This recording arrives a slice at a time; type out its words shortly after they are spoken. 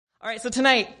All right, so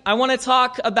tonight I want to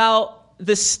talk about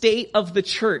the state of the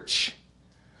church.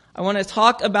 I want to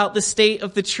talk about the state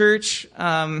of the church,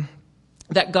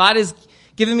 that God has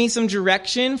given me some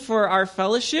direction for our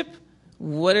fellowship.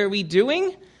 What are we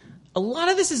doing? A lot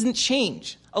of this isn't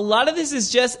change. A lot of this is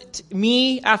just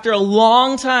me, after a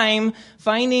long time,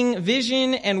 finding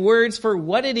vision and words for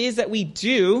what it is that we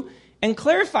do and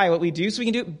clarify what we do so we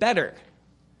can do it better.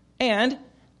 And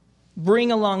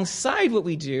bring alongside what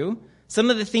we do some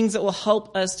of the things that will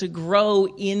help us to grow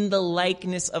in the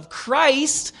likeness of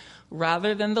Christ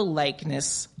rather than the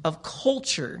likeness of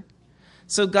culture.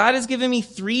 So God has given me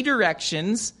 3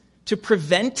 directions to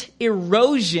prevent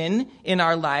erosion in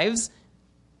our lives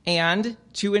and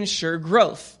to ensure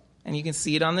growth. And you can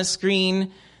see it on the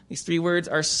screen. These 3 words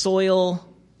are soil,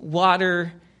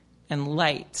 water, and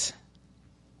light.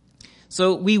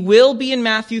 So we will be in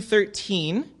Matthew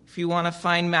 13. If you want to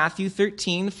find Matthew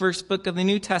 13, first book of the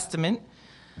New Testament.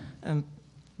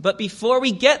 But before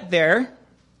we get there,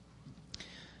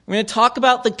 we're going to talk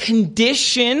about the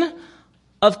condition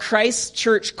of Christ's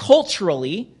church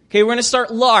culturally. Okay, we're going to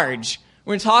start large.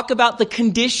 We're going to talk about the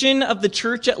condition of the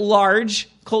church at large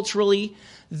culturally.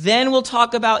 Then we'll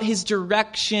talk about his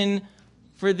direction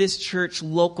for this church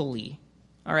locally.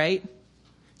 All right?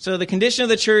 So the condition of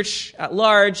the church at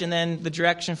large, and then the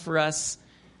direction for us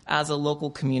as a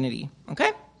local community.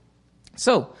 Okay?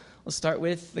 So, let's start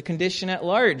with the condition at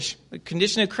large. The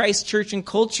condition of Christ's church and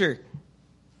culture.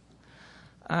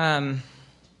 That's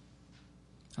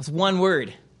one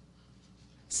word.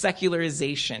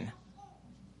 Secularization.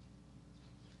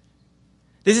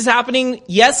 This is happening,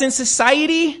 yes, in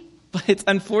society, but it's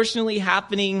unfortunately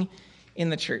happening in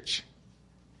the church.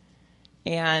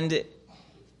 And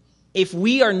if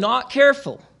we are not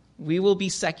careful, we will be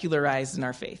secularized in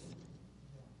our faith.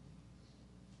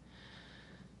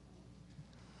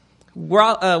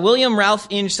 William Ralph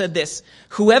Inge said this: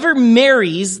 whoever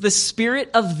marries the spirit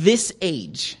of this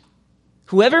age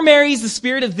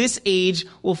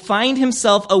will find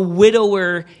himself a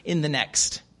widower in the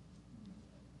next.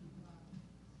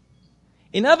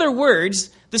 In other words,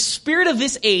 the spirit of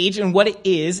this age and what it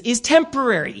is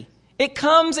temporary. It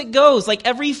comes, it goes. Like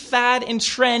every fad and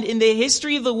trend in the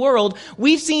history of the world,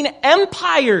 we've seen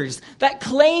empires that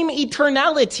claim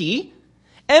eternality,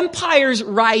 empires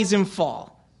rise and fall.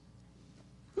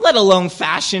 Let alone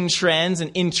fashion trends and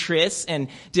interests and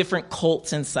different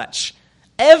cults and such.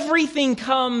 Everything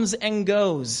comes and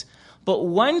goes. But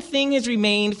one thing has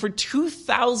remained for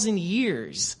 2,000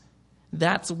 years.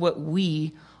 That's what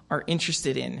we are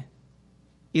interested in,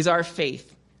 is our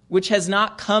faith, which has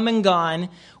not come and gone.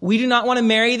 We do not want to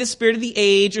marry the spirit of the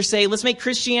age or say, let's make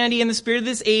Christianity and the spirit of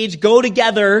this age go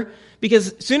together,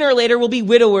 because sooner or later we'll be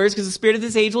widowers because the spirit of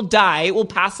this age will die. It will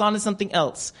pass on to something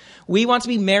else. We want to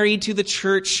be married to the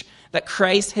church that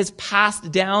Christ has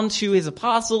passed down to his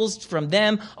apostles, from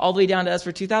them all the way down to us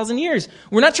for 2,000 years.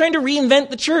 We're not trying to reinvent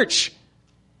the church.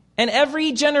 And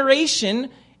every generation,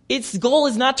 its goal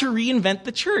is not to reinvent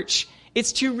the church.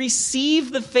 It's to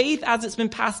receive the faith as it's been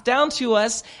passed down to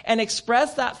us and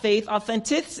express that faith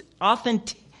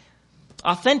authentically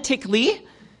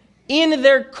in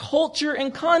their culture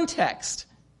and context.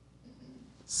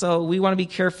 So we want to be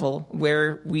careful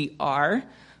where we are.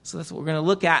 So that's what we're going to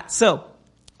look at. So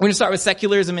we're going to start with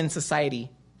secularism in society.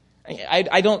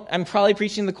 I'm probably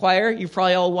preaching to the choir. You're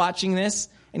probably all watching this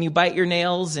and you bite your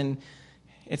nails and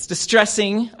it's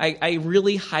distressing. I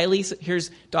really highly,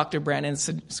 here's Dr. Brandon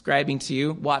subscribing to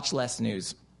you. Watch less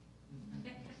news.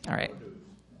 All right.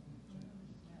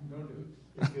 No news.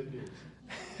 It's good news.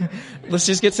 Let's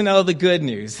just get to know the good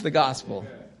news, the gospel.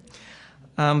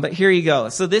 But here you go.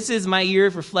 So this is my year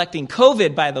of reflecting.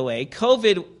 COVID, by the way,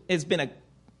 COVID has been a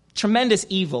tremendous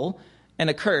evil and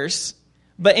a curse.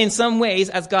 But in some ways,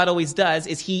 as God always does,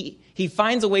 is he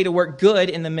finds a way to work good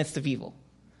in the midst of evil.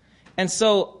 And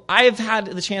so I've had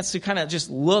the chance to kind of just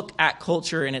look at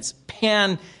culture and its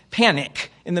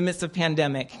panic in the midst of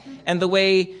pandemic and the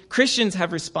way Christians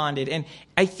have responded. And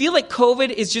I feel like COVID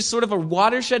is just sort of a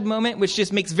watershed moment which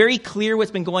just makes very clear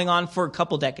what's been going on for a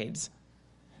couple decades.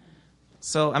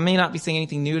 So I may not be saying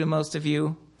anything new to most of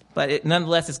you, but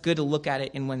nonetheless, it's good to look at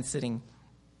it in one sitting.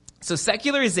 So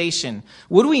secularization,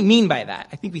 what do we mean by that?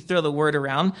 I think we throw the word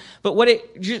around, but what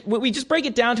we just break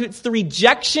it down to, it's the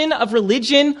rejection of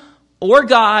religion or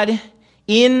God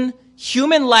in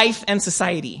human life and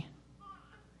society.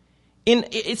 In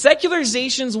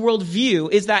secularization's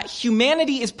worldview is that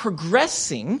humanity is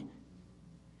progressing,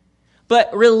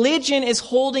 but religion is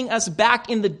holding us back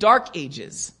in the dark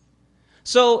ages.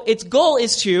 So its goal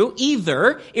is to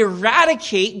either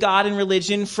eradicate God and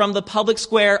religion from the public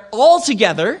square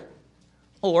altogether,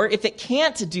 or if it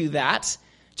can't do that,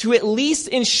 to at least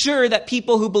ensure that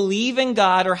people who believe in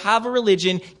God or have a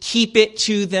religion keep it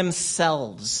to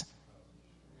themselves,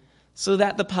 so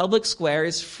that the public square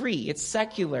is free. It's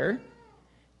secular.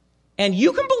 And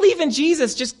you can believe in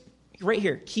Jesus, just right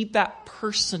here. Keep that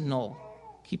personal.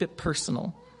 Keep it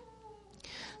personal.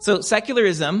 So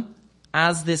secularism,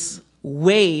 as this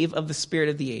wave of the spirit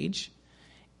of the age,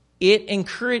 it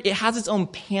has its own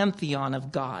pantheon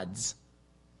of gods.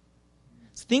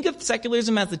 So think of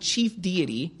secularism as the chief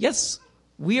deity. Yes,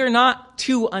 we are not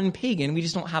too unpagan. We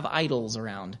just don't have idols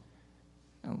around.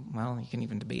 Oh, well, you can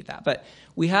even debate that. But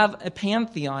we have a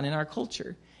pantheon in our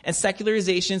culture. And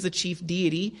secularization is the chief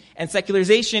deity. And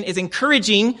secularization is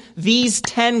encouraging these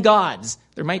 10 gods.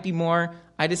 There might be more.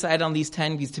 I decided on these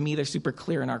 10 because to me they're super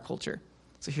clear in our culture.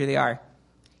 So here they are.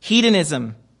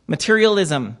 Hedonism,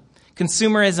 materialism,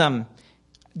 consumerism.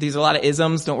 These are a lot of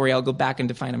isms. Don't worry, I'll go back and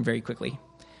define them very quickly.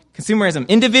 Consumerism,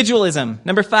 individualism.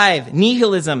 Number 5,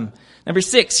 nihilism. Number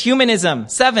 6, humanism.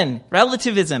 7,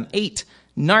 relativism. 8,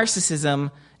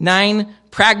 narcissism. 9,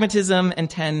 pragmatism. And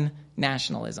 10,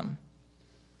 nationalism.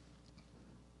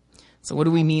 So what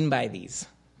do we mean by these?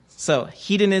 So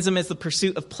hedonism is the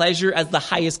pursuit of pleasure as the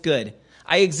highest good.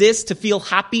 I exist to feel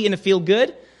happy and to feel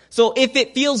good. So if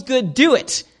it feels good, do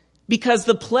it. Because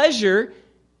the pleasure,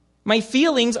 my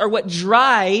feelings are what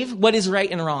drive what is right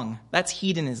and wrong. That's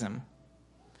hedonism.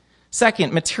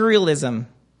 Second, materialism.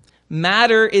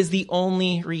 Matter is the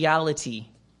only reality.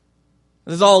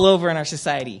 This is all over in our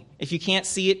society. If you can't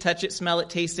see it, touch it, smell it,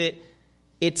 taste it,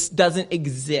 it doesn't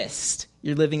exist.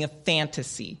 You're living a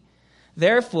fantasy.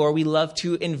 Therefore, we love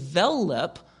to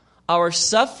envelop our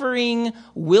suffering,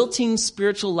 wilting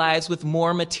spiritual lives with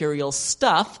more material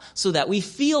stuff so that we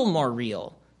feel more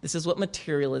real. This is what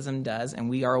materialism does, and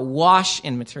we are awash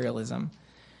in materialism.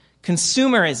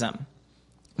 Consumerism.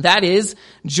 That is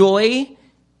joy,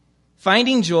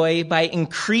 finding joy by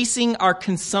increasing our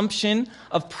consumption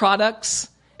of products,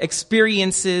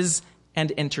 experiences,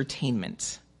 and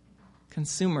entertainment.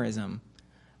 Consumerism.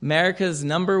 America's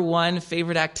number one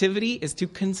favorite activity is to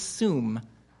consume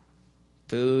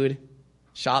food,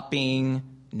 shopping,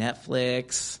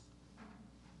 Netflix.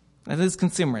 That is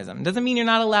consumerism. It doesn't mean you're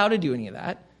not allowed to do any of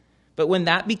that. But when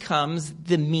that becomes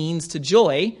the means to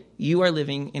joy, you are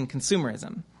living in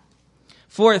consumerism.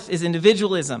 Fourth is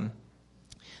individualism.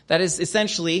 That is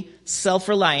essentially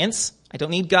self-reliance. I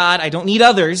don't need God. I don't need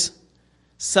others.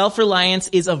 Self-reliance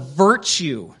is a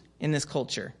virtue in this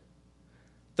culture.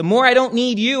 The more I don't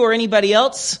need you or anybody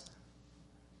else,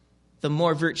 the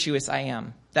more virtuous I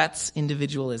am. That's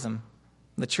individualism.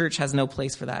 The church has no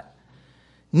place for that.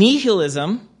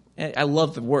 Nihilism, I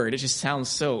love the word. It just sounds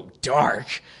so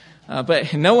dark.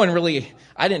 But no one really,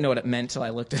 I didn't know what it meant till I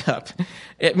looked it up.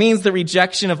 It means the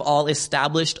rejection of all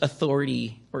established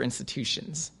authority or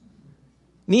institutions.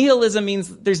 Nihilism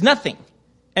means there's nothing.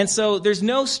 And so there's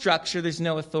no structure, there's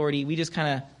no authority. We just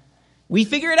we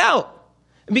figure it out.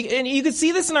 And you can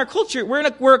see this in our culture.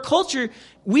 We're a culture,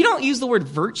 we don't use the word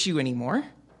virtue anymore.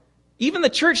 Even the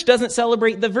church doesn't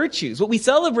celebrate the virtues. What we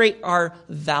celebrate are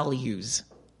values.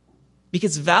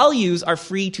 Because values are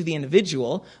free to the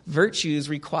individual. Virtues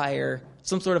require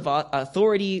some sort of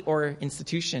authority or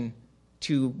institution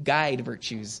to guide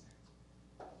virtues.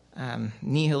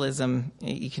 Nihilism,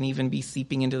 it can even be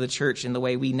seeping into the church in the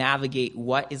way we navigate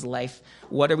what is life,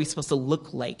 what are we supposed to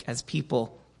look like as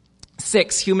people.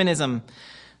 6, humanism.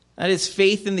 That is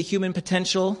faith in the human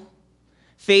potential.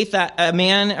 Faith that a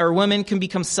man or woman can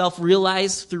become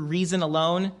self-realized through reason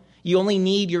alone. You only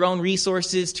need your own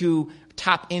resources to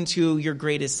tap into your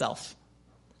greatest self.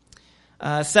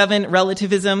 7,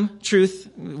 relativism, truth.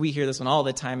 We hear this one all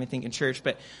the time, I think, in church,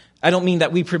 but I don't mean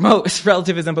that we promote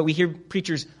relativism, but we hear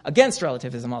preachers against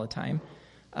relativism all the time.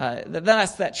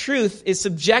 That truth is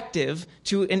subjective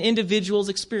to an individual's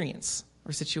experience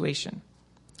or situation.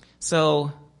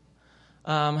 So,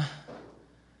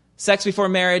 sex before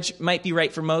marriage might be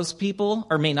right for most people,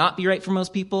 or may not be right for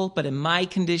most people, but in my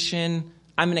condition,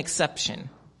 I'm an exception.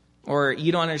 Or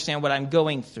you don't understand what I'm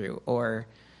going through, or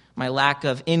my lack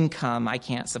of income, I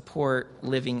can't support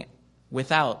living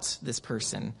without this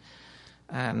person.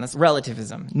 That's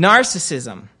relativism.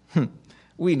 Narcissism.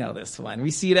 We know this one. We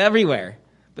see it everywhere.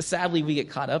 But sadly, we get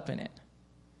caught up in it.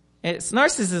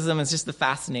 Narcissism is just the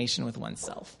fascination with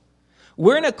oneself.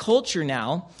 We're in a culture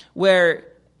now where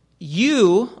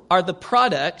you are the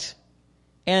product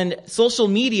and social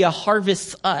media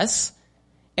harvests us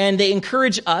and they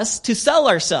encourage us to sell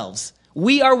ourselves.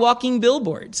 We are walking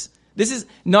billboards.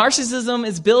 Narcissism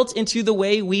is built into the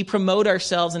way we promote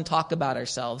ourselves and talk about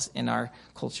ourselves in our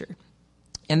culture.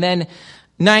 And then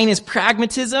 9 is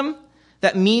pragmatism.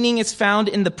 That meaning is found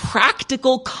in the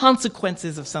practical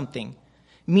consequences of something.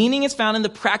 Meaning is found in the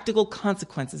practical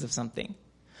consequences of something.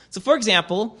 So for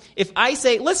example, if I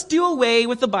say, let's do away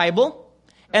with the Bible,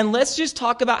 and let's just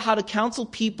talk about how to counsel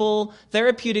people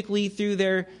therapeutically through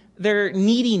their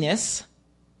neediness,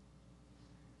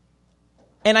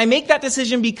 and I make that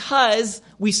decision because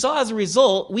we saw as a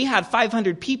result, we had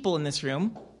 500 people in this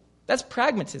room, that's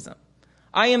pragmatism.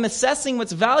 I am assessing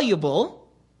what's valuable,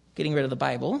 getting rid of the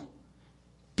Bible,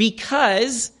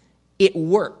 because it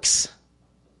works.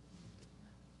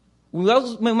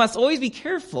 We must always be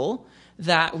careful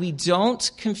that we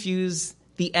don't confuse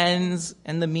the ends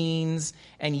and the means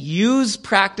and use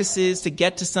practices to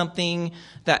get to something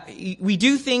that we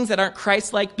do things that aren't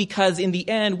Christ-like because in the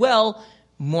end, well,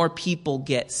 more people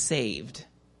get saved.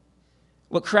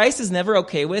 What Christ is never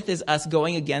okay with is us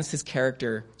going against his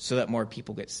character so that more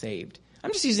people get saved.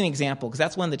 I'm just using an example because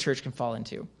that's one the church can fall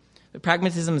into. But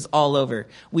pragmatism is all over.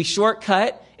 We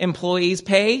shortcut employees'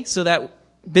 pay so that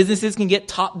businesses can get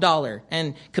top dollar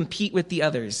and compete with the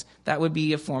others. That would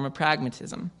be a form of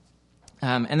pragmatism.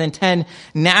 And then 10,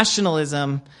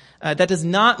 nationalism. That does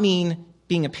not mean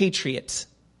being a patriot.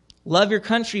 Love your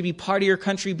country, be part of your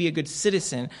country, be a good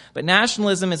citizen. But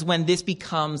nationalism is when this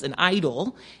becomes an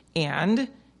idol and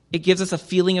it gives us a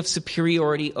feeling of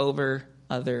superiority over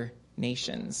other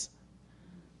nations.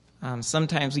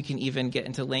 Sometimes we can even get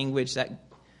into language that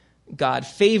God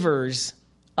favors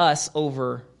us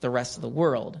over the rest of the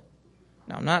world.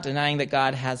 Now, I'm not denying that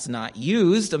God has not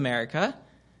used America,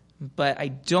 but I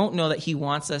don't know that he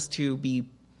wants us to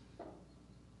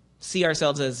see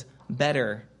ourselves as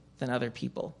better than other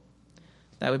people.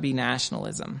 That would be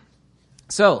nationalism.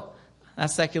 So,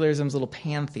 that's secularism's little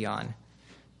pantheon.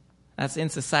 That's in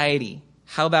society.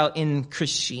 How about in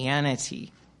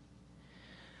Christianity?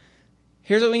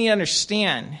 Here's what we need to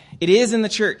understand. It is in the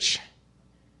church,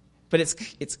 but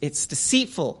it's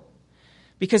deceitful.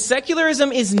 Because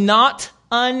secularism is not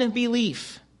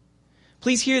unbelief.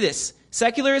 Please hear this.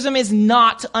 Secularism is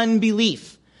not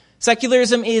unbelief.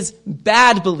 Secularism is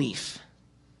bad belief.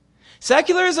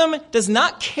 Secularism does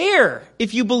not care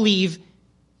if you believe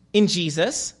in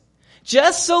Jesus,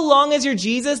 just so long as your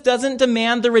Jesus doesn't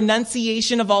demand the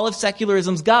renunciation of all of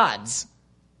secularism's gods.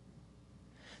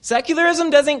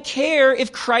 Secularism doesn't care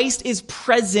if Christ is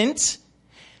present,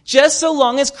 just so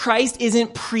long as Christ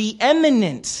isn't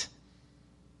preeminent.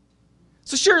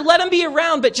 So sure, let him be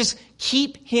around, but just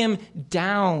keep him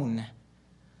down.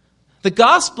 The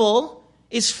gospel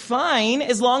is fine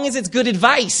as long as it's good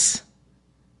advice,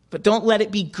 but don't let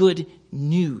it be good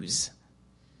news.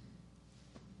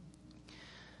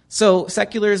 So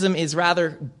secularism is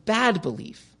rather bad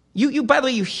belief. By the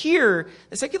way, you hear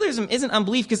that secularism isn't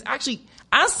unbelief because actually,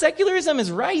 as secularism is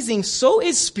rising, so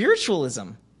is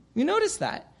spiritualism. You notice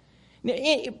that?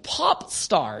 Pop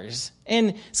stars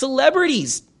and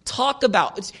celebrities talk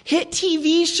about, hit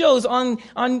TV shows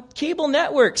on cable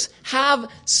networks have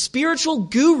spiritual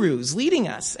gurus leading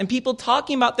us and people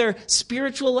talking about their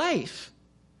spiritual life.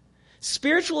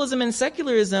 Spiritualism and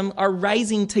secularism are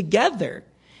rising together.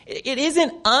 It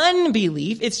isn't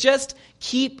unbelief. It's just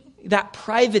keep that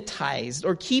privatized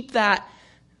or keep that,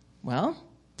 well,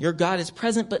 your God is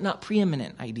present but not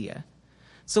preeminent idea.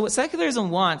 So what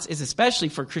secularism wants is, especially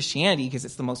for Christianity, because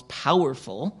it's the most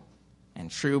powerful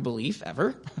and true belief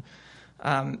ever,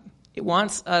 it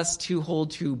wants us to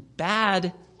hold to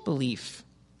bad belief.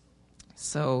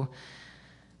 So,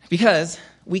 because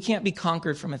we can't be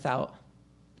conquered from without.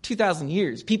 2,000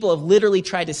 years, people have literally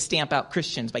tried to stamp out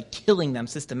Christians by killing them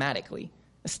systematically.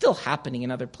 It's still happening in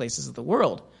other places of the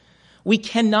world. We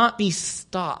cannot be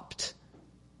stopped.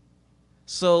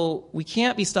 So we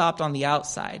can't be stopped on the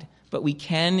outside, but we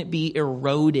can be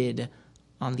eroded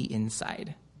on the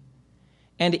inside.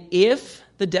 And if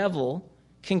the devil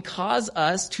can cause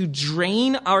us to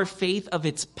drain our faith of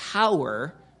its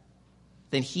power,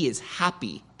 then he is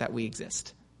happy that we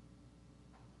exist.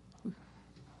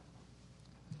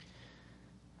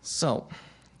 So,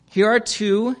 here are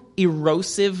two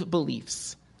erosive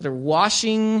beliefs that are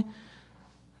washing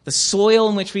the soil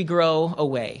in which we grow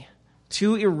away.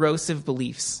 Two erosive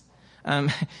beliefs.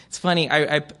 It's funny,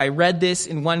 I read this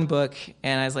in one book,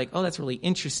 and I was like, oh, that's really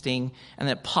interesting. And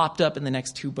then it popped up in the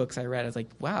next two books I read. I was like,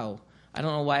 wow, I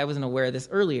don't know why I wasn't aware of this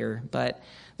earlier. But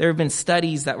there have been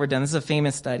studies that were done. This is a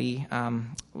famous study.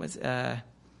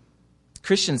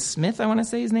 Christian Smith, I want to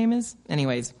say his name is.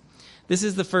 Anyways, this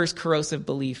is the first corrosive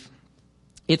belief.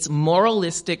 It's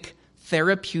moralistic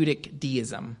therapeutic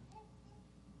deism.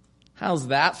 How's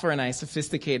that for a nice,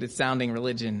 sophisticated sounding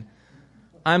religion?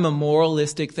 I'm a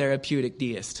moralistic therapeutic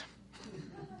deist.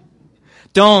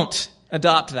 Don't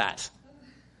adopt that.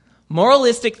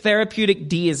 Moralistic therapeutic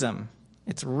deism.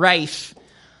 It's rife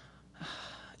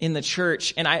in the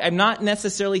church, and I'm not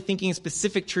necessarily thinking of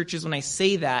specific churches when I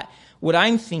say that. What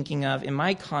I'm thinking of in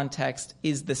my context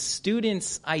is the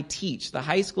students I teach, the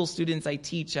high school students I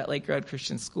teach at Lake Road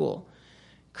Christian School.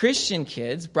 Christian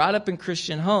kids brought up in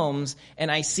Christian homes,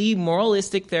 and I see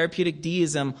moralistic therapeutic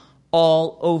deism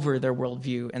all over their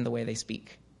worldview and the way they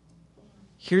speak.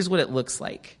 Here's what it looks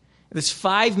like. There's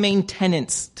 5 main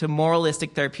tenets to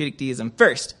moralistic therapeutic deism.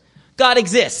 First, God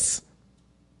exists.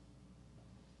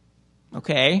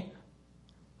 Okay?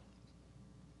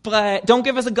 But don't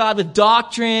give us a God with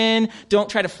doctrine. Don't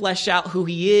try to flesh out who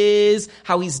he is,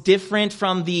 how he's different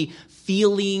from the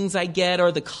feelings I get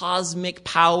or the cosmic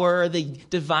power, the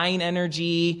divine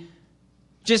energy.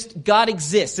 Just God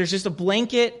exists. There's just a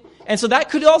blanket. And so that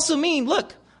could also mean,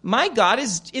 look, my God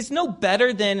is no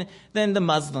better than the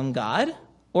Muslim God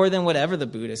or than whatever the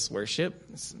Buddhists worship.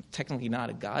 It's technically not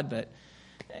a God, but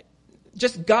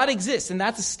just God exists, and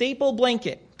that's a staple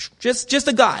blanket. Just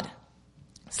a God.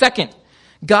 Second,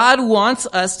 God wants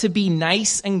us to be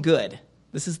nice and good.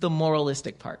 This is the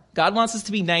moralistic part. God wants us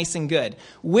to be nice and good,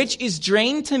 which is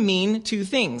drained to mean 2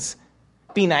 things.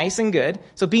 Be nice and good.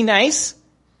 So be nice,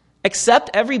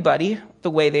 accept everybody the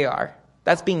way they are.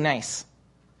 That's being nice.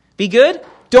 Be good,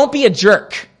 don't be a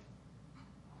jerk.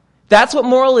 That's what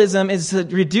moralism is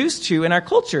reduced to in our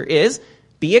culture, is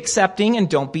be accepting and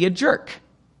don't be a jerk.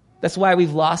 That's why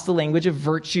we've lost the language of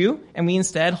virtue, and we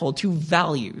instead hold to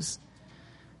values.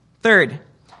 Third,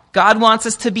 God wants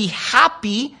us to be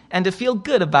happy and to feel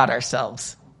good about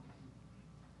ourselves.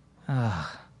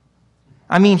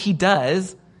 I mean, he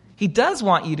does. He does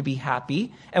want you to be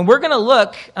happy. And we're going to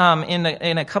look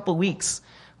in a couple weeks.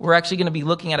 We're actually going to be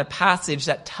looking at a passage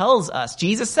that tells us,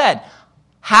 Jesus said,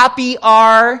 happy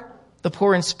are the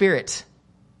poor in spirit,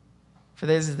 for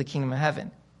theirs is the kingdom of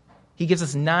heaven. He gives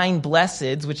us 9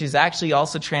 blesseds, which is actually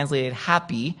also translated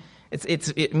happy.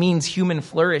 It means human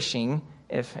flourishing,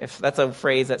 if that's a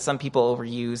phrase that some people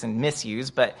overuse and misuse.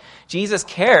 But Jesus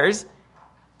cares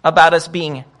about us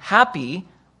being happy,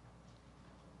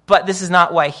 but this is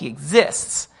not why he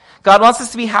exists. God wants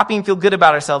us to be happy and feel good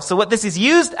about ourselves. So what this is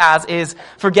used as is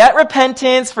forget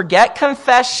repentance, forget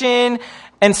confession,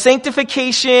 and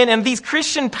sanctification, and these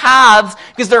Christian paths,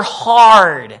 because they're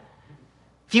hard.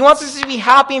 If he wants us to be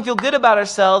happy and feel good about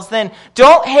ourselves, then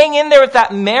don't hang in there with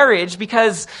that marriage just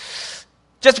because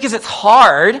it's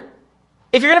hard.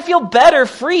 If you're going to feel better,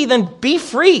 free, then be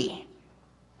free.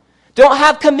 Don't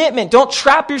have commitment. Don't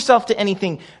trap yourself to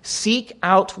anything. Seek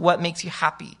out what makes you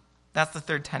happy. That's the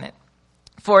 3rd tenet.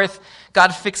 4th, God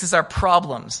fixes our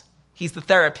problems. He's the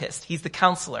therapist. He's the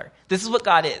counselor. This is what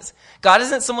God is. God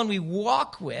isn't someone we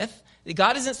walk with.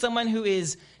 God isn't someone who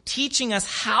is teaching us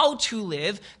how to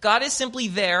live. God is simply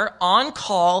there on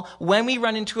call when we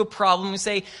run into a problem. We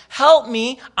say, help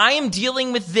me, I am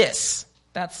dealing with this.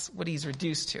 That's what he's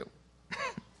reduced to.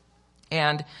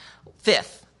 And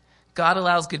 5th, God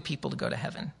allows good people to go to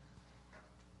heaven.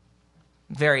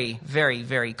 Very, very,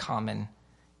 very common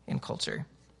in culture.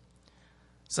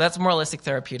 So that's moralistic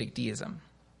therapeutic deism.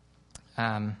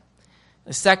 The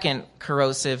second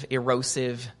corrosive,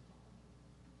 erosive,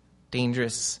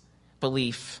 dangerous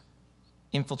belief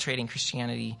infiltrating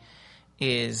Christianity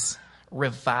is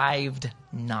revived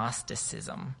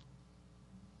Gnosticism.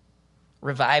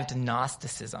 Revived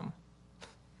Gnosticism.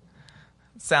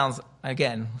 Sounds,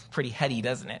 again, pretty heady,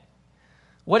 doesn't it?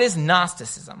 What is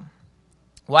Gnosticism?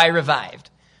 Why revived?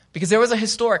 Because there was a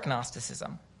historic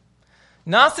Gnosticism.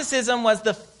 Gnosticism was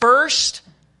the first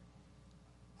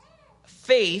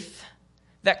faith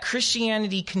that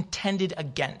Christianity contended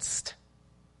against.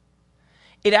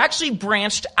 It actually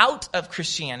branched out of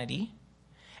Christianity,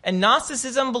 and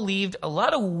Gnosticism believed a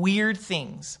lot of weird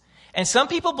things. And some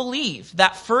people believe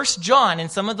that 1 John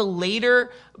and some of the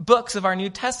later books of our New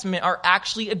Testament are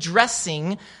actually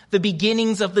addressing the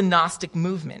beginnings of the Gnostic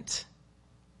movement.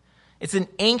 It's an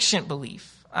ancient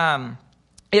belief.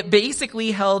 It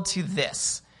basically held to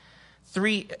this.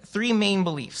 Three main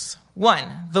beliefs.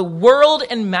 1, the world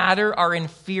and matter are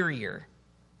inferior.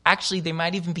 Actually, they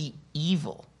might even be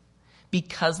evil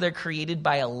because they're created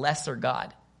by a lesser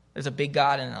God. There's a big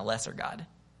God and a lesser God.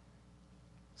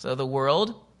 So the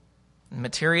world,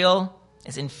 material,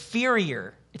 is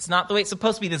inferior. It's not the way it's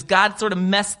supposed to be. This God sort of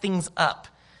messed things up.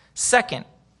 2nd,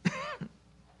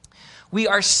 we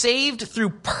are saved through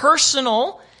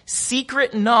personal,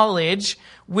 secret knowledge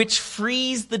which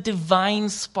frees the divine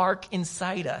spark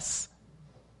inside us.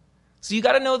 So you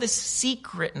got to know this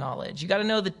secret knowledge. You got to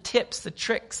know the tips, the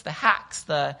tricks, the hacks,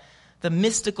 the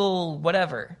mystical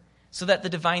whatever, so that the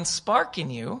divine spark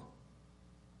in you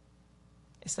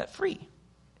is set free.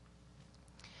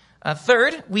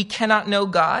 3rd, we cannot know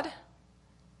God.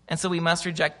 and so we must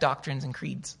reject doctrines and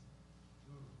creeds.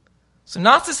 So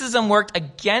Gnosticism worked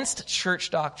against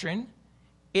church doctrine.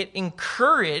 It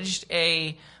encouraged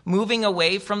a moving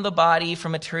away from the body,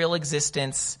 from material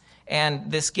existence, and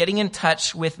this getting in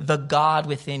touch with the God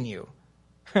within you.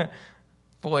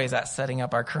 Boy, is that setting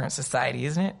up our current society,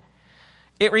 isn't it?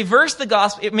 It reversed the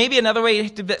gospel. It may be another way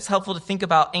that's helpful to think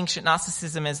about ancient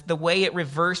Gnosticism is the way it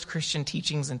reversed Christian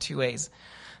teachings in two ways.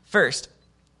 First,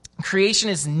 creation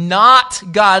is not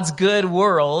God's good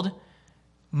world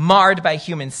marred by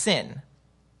human sin.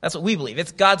 That's what we believe.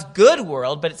 It's God's good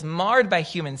world, but it's marred by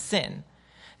human sin.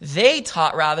 They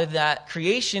taught rather that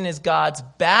creation is God's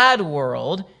bad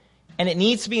world, and it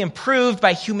needs to be improved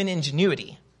by human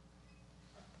ingenuity.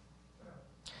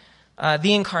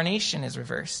 The incarnation is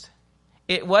reversed.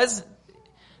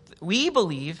 We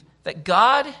believe that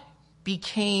God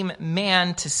became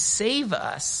man to save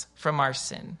us from our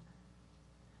sin.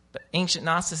 But ancient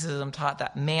Gnosticism taught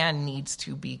that man needs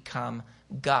to become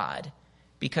God,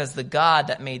 because the God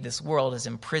that made this world has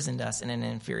imprisoned us in an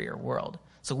inferior world.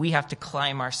 So we have to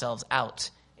climb ourselves out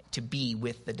to be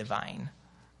with the divine.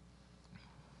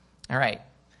 All right.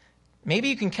 Maybe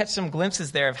you can catch some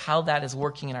glimpses there of how that is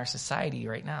working in our society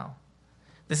right now.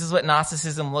 This is what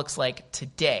Gnosticism looks like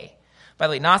today. By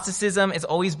the way, Gnosticism has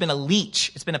always been a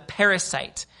leech. It's been a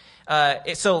parasite.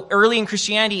 So early in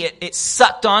Christianity, it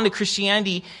sucked onto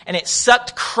Christianity, and it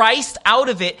sucked Christ out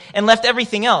of it and left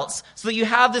everything else. So that you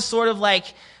have this sort of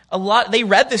they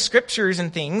read the scriptures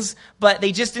and things, but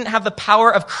they just didn't have the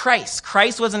power of Christ.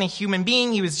 Christ wasn't a human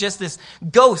being. He was just this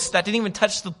ghost that didn't even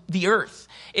touch the earth.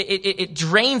 It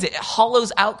drains it. It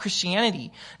hollows out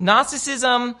Christianity.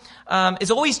 Gnosticism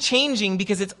is always changing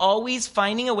because it's always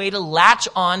finding a way to latch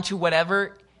on to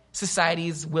whatever society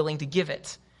is willing to give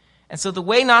it. And so the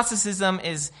way Gnosticism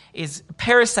is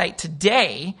parasite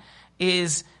today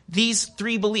is these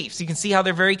three beliefs. You can see how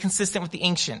they're very consistent with the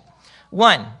ancient.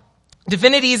 1,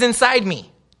 divinity is inside me.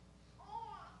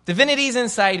 Divinity is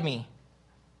inside me.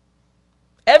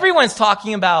 Everyone's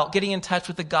talking about getting in touch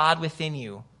with the God within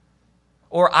you.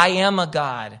 Or I am a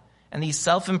God. And these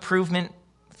self-improvement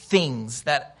things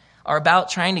that are about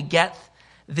trying to get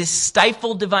this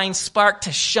stifled divine spark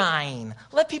to shine.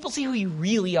 Let people see who you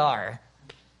really are.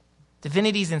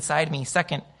 Divinity is inside me.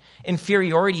 2,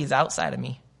 inferiority is outside of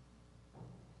me.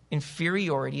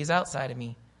 Inferiority is outside of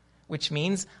me, which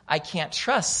means I can't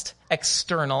trust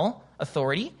external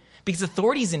authority because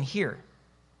authority is in here.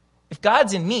 If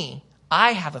God's in me,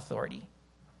 I have authority.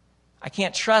 I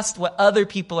can't trust what other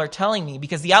people are telling me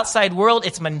because the outside world,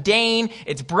 it's mundane,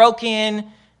 it's broken.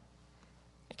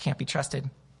 It can't be trusted.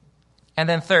 And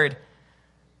then 3,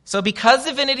 so because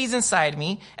divinity is inside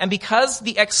me and because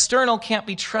the external can't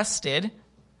be trusted,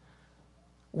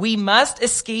 we must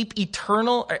escape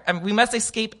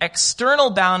external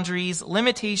boundaries,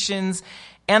 limitations,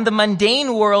 and the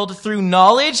mundane world through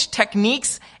knowledge,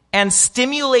 techniques, and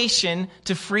stimulation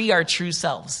to free our true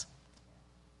selves.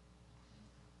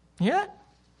 Yeah?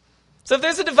 So if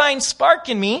there's a divine spark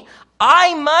in me,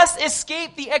 I must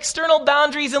escape the external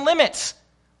boundaries and limits.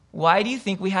 Why do you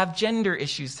think we have gender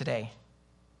issues today?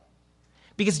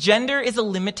 Because gender is a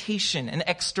limitation, an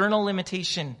external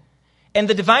limitation. And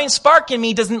the divine spark in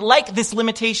me doesn't like this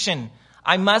limitation.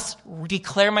 I must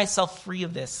declare myself free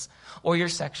of this. Or your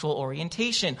sexual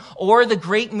orientation. Or the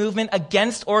great movement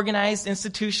against organized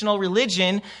institutional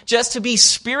religion, just to be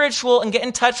spiritual and get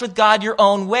in touch with God your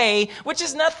own way, which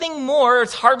is nothing more,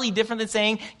 it's hardly different than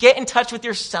saying, get in touch with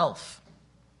yourself.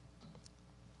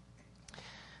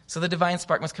 So the divine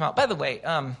spark must come out. By the way,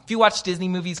 if you watch Disney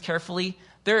movies carefully,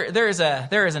 there is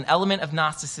an element of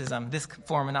Gnosticism, this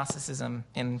form of Gnosticism,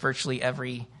 in virtually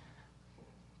every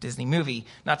Disney movie.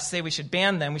 Not to say we should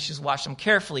ban them, we should just watch them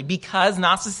carefully, because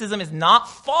Gnosticism is not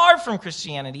far from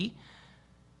Christianity.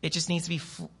 It just needs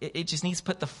to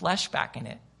put the flesh back in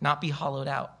it, not be hollowed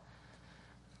out.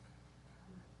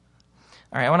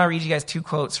 All right, I want to read you guys 2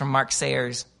 quotes from Mark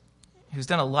Sayers, who's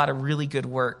done a lot of really good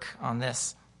work on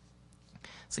this.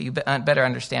 So you better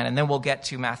understand, and then we'll get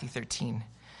to Matthew 13.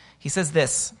 He says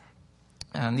this,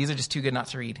 these are just too good not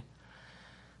to read.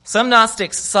 Some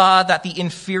Gnostics saw that the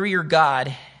inferior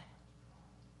God,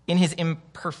 in his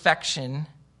imperfection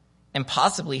and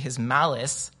possibly his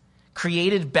malice,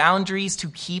 created boundaries to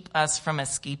keep us from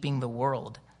escaping the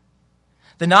world.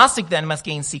 The Gnostic then must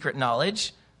gain secret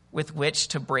knowledge with which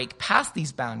to break past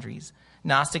these boundaries.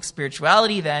 Gnostic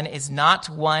spirituality then is not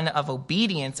one of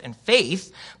obedience and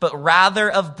faith, but rather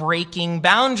of breaking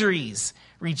boundaries,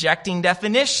 rejecting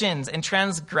definitions, and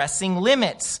transgressing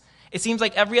limits. It seems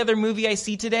like every other movie I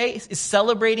see today is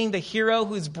celebrating the hero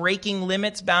who is breaking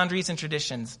limits, boundaries, and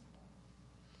traditions.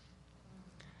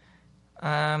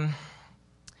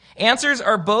 Answers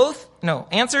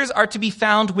are to be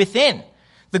found within.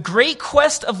 The great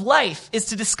quest of life is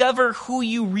to discover who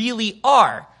you really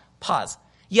are. Pause.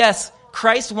 Yes,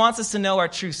 Christ wants us to know our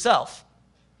true self,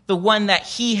 the one that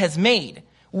he has made.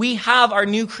 We have our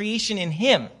new creation in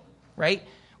him, right?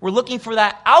 We're looking for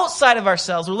that outside of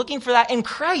ourselves. We're looking for that in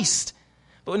Christ.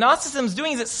 But what Gnosticism is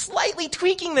doing is it's slightly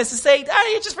tweaking this to say,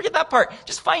 just forget that part.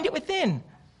 Just find it within.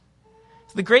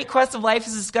 So the great quest of life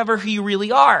is to discover who you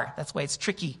really are. That's why it's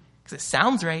tricky, because it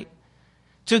sounds right.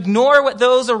 To ignore what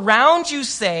those around you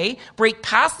say, break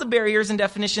past the barriers and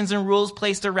definitions and rules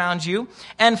placed around you,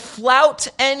 and flout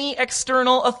any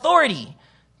external authority.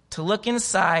 To look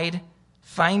inside,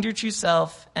 find your true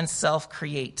self, and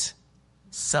self-create.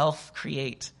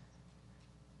 Self-create.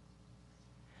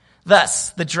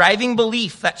 Thus, the driving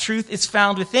belief that truth is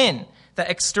found within, that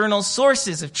external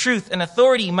sources of truth and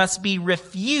authority must be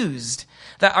refused,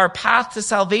 that our path to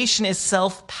salvation is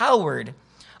self-powered,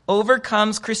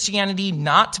 overcomes Christianity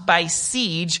not by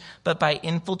siege, but by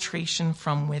infiltration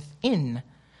from within.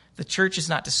 The church is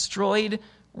not destroyed,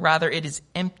 rather it is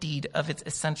emptied of its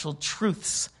essential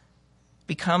truths,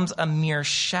 becomes a mere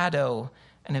shadow,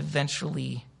 and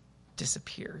eventually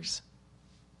disappears.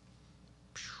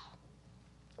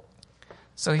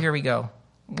 So here we go.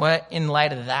 What, in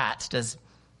light of that, does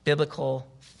biblical,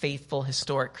 faithful,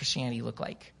 historic Christianity look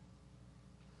like?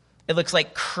 It looks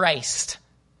like Christ,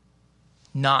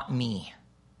 not me.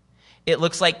 It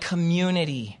looks like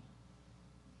community,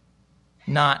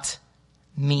 not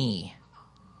me.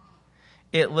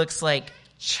 It looks like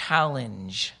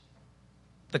challenge.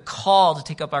 The call to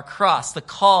take up our cross, the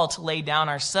call to lay down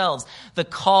ourselves, the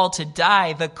call to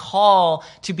die, the call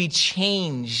to be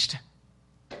changed.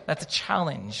 That's a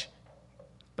challenge,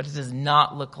 but it does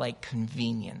not look like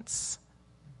convenience.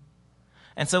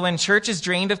 And so when church is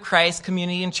drained of Christ,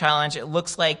 community, and challenge, it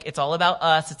looks like it's all about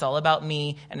us, it's all about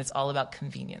me, and it's all about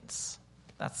convenience.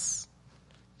 That's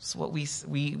what we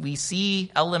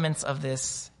see elements of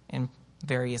this in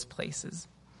various places.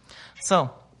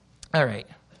 So, all right,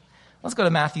 let's go to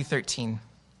Matthew 13.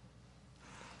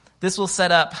 This will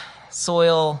set up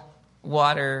soil,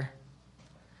 water,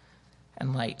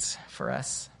 and light for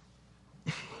us.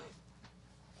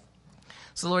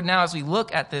 So, Lord, now as we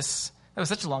look at this, that was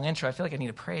such a long intro, I feel like I need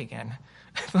to pray again.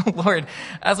 Lord,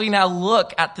 as we now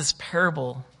look at this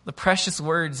parable, the precious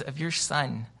words of your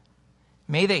Son,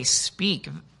 may they speak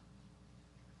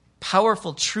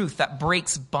powerful truth that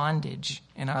breaks bondage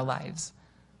in our lives.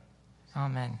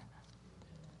 Amen.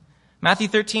 Matthew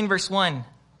 13, verse 1.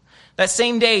 That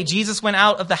same day, Jesus went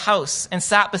out of the house and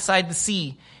sat beside the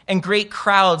sea, and great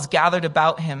crowds gathered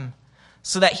about him,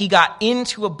 so that he got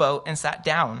into a boat and sat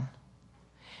down.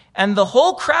 And the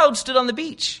whole crowd stood on the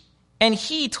beach, and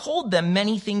he told them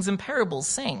many things in parables,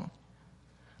 saying,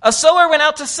 a sower went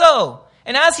out to sow,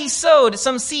 and as he sowed,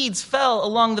 some seeds fell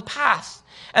along the path,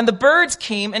 and the birds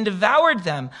came and devoured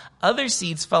them. Other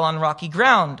seeds fell on rocky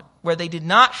ground, where they did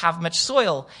not have much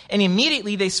soil, and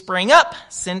immediately they sprang up,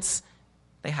 since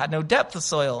they had no depth of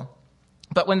soil.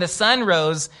 But when the sun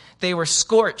rose, they were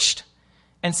scorched,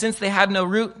 and since they had no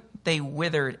root, they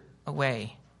withered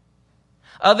away.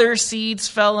 Other seeds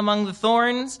fell among the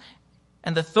thorns,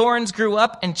 and the thorns grew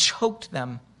up and choked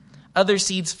them. Other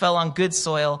seeds fell on good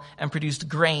soil and produced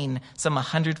grain, some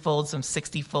 100-fold, some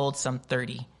 60-fold, some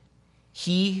 30.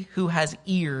 He who has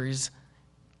ears,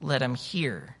 let him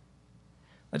hear.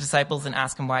 The disciples then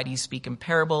ask him, why do you speak in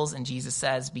parables? And Jesus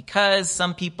says, because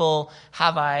some people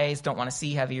have eyes, don't want to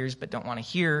see, have ears, but don't want to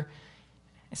hear.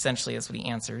 Essentially, that's what he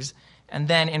answers. And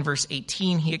then in verse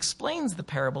 18, he explains the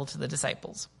parable to the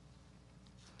disciples.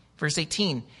 Verse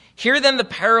 18, hear then the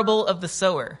parable of the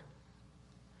sower.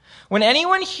 When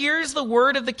anyone hears the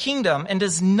word of the kingdom and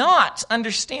does not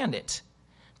understand it,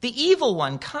 the evil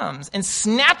one comes and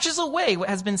snatches away what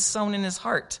has been sown in his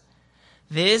heart.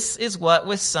 This is what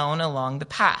was sown along the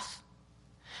path.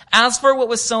 As for what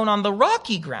was sown on the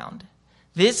rocky ground,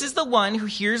 this is the one who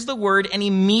hears the word and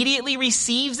immediately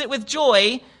receives it with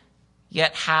joy,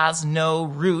 yet has no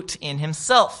root in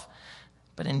himself,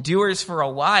 but endures for a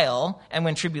while, and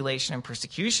when tribulation and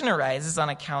persecution arises on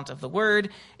account of the word,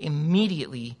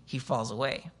 immediately he falls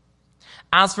away.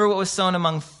 As for what was sown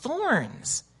among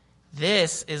thorns,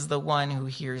 this is the one who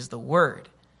hears the word,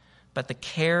 but the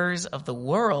cares of the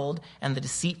world and the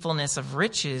deceitfulness of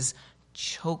riches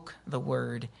choke the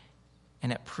word,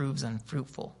 and it proves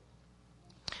unfruitful.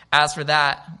 As for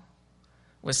that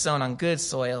was sown on good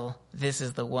soil, this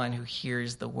is the one who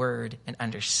hears the word and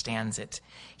understands it.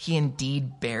 He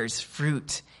indeed bears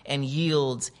fruit and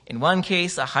yields, in one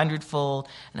case 100-fold,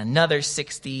 and another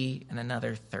 60, and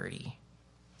another 30.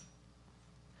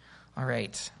 All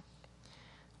right.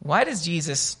 Why does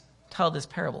Jesus tell this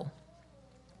parable?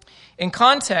 In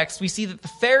context, we see that the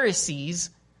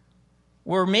Pharisees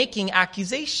were making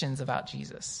accusations about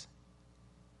Jesus.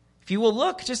 If you will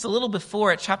look just a little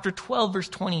before at chapter 12, verse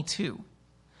 22.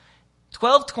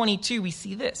 12:22, we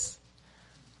see this.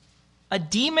 A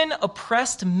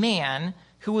demon-oppressed man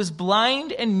who was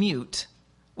blind and mute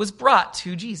was brought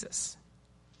to Jesus,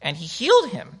 and he healed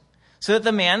him so that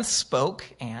the man spoke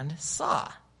and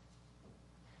saw.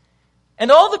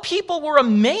 And all the people were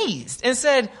amazed and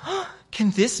said,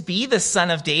 "Can this be the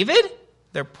son of David,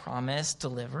 their promised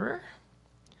deliverer?"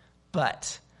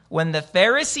 But when the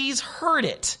Pharisees heard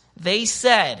it, they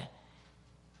said,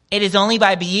 "It is only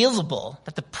by Beelzebul,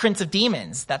 that the prince of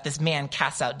demons, that this man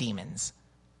casts out demons."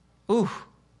 Ooh.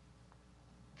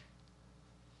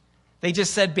 They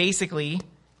just said basically,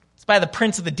 it's by the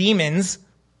prince of the demons,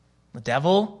 the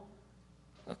devil,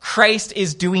 Christ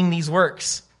is doing these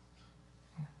works.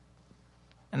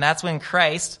 And that's when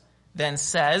Christ then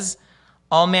says,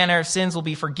 all manner of sins will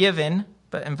be forgiven.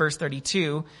 But in verse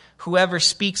 32, whoever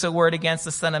speaks a word against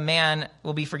the Son of Man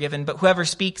will be forgiven, but whoever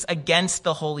speaks against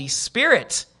the Holy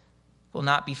Spirit will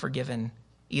not be forgiven,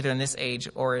 either in this age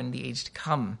or in the age to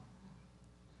come.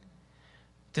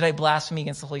 Did I blaspheme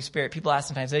against the Holy Spirit? People ask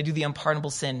sometimes, did I do the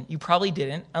unpardonable sin? You probably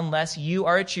didn't, unless you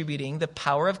are attributing the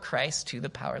power of Christ to the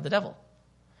power of the devil.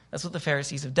 That's what the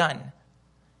Pharisees have done.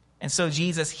 And so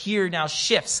Jesus here now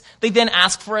shifts. They then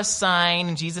ask for a sign,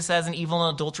 and Jesus, as an evil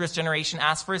and adulterous generation,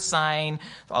 asks for a sign.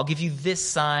 I'll give you this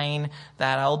sign,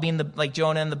 that I'll be like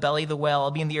Jonah in the belly of the whale.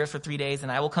 I'll be in the earth for 3 days,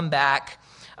 and I will come back.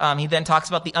 He then talks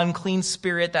about the unclean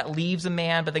spirit that leaves a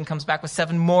man, but then comes back with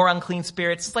 7 more unclean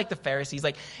spirits. It's like the Pharisees.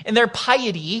 Like in their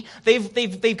piety,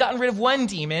 they've gotten rid of one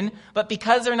demon, but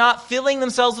because they're not filling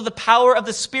themselves with the power of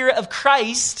the Spirit of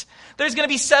Christ, there's going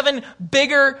to be 7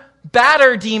 bigger,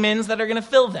 badder demons that are going to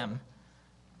fill them.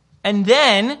 And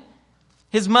then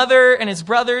his mother and his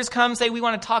brothers come say, "We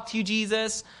want to talk to you,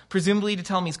 Jesus," presumably to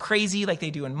tell him he's crazy like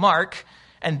they do in Mark.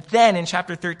 And then in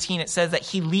chapter 13, it says that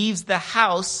he leaves the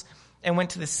house and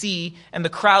went to the sea, and the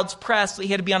crowds pressed, so he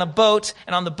had to be on a boat,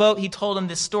 and on the boat he told them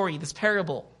this story, this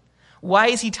parable. Why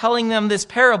is he telling them this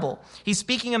parable? He's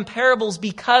speaking in parables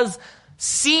because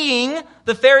seeing,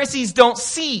 the Pharisees don't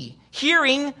see.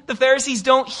 Hearing, the Pharisees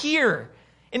don't hear.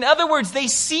 In other words, they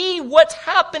see what's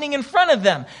happening in front of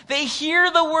them. They hear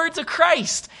the words of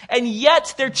Christ, and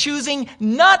yet they're choosing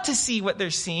not to see what they're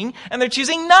seeing, and they're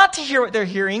choosing not to hear what they're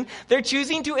hearing. They're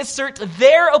choosing to assert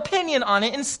their opinion on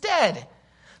it instead.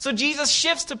 So Jesus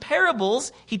shifts to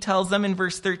parables. He tells them in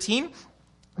verse 13,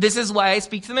 "This is why I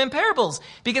speak to them in parables,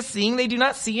 because seeing they do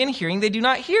not see, and hearing they do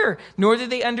not hear, nor do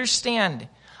they understand.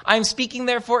 I am speaking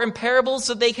therefore in parables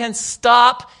so they can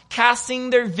stop casting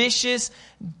their vicious,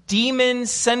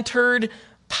 demon-centered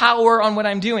power on what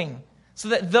I'm doing, so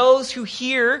that those who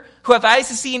hear, who have eyes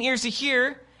to see and ears to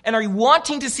hear, and are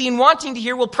wanting to see and wanting to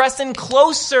hear, will press in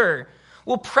closer,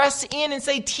 will press in and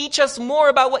say, 'Teach us more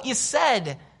about what you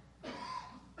said.'"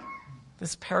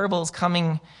 This parable is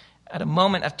coming at a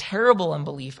moment of terrible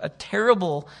unbelief, a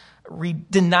terrible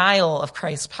denial of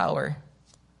Christ's power.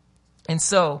 And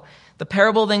so the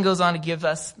parable then goes on to give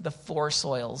us the 4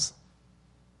 soils.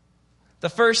 The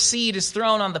first seed is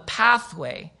thrown on the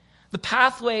pathway. The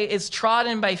pathway is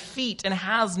trodden by feet and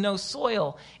has no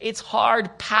soil. It's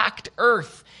hard, packed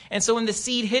earth. And so when the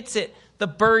seed hits it, the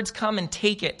birds come and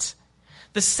take it.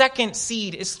 The second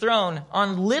seed is thrown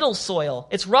on little soil.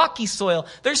 It's rocky soil.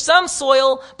 There's some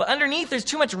soil, but underneath there's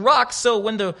too much rock, so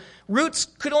when the roots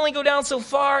could only go down so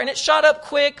far, and it shot up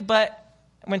quick, but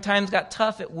when times got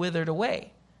tough, it withered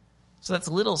away. So that's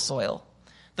little soil.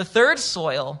 The third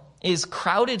soil is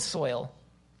crowded soil.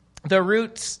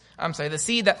 The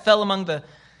seed that fell among the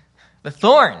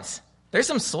thorns. There's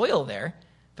some soil there,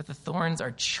 but the thorns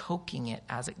are choking it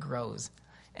as it grows.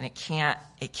 And it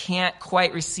can't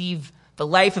quite receive the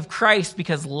life of Christ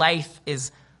because life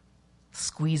is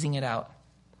squeezing it out.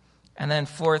 And then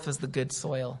fourth was the good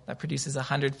soil that produces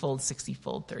 100-fold,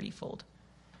 60-fold, 30-fold.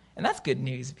 And that's good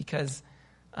news because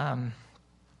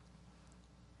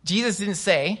Jesus didn't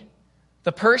say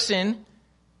the person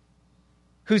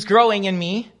who's growing in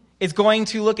me is going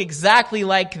to look exactly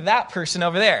like that person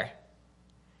over there.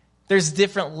 There's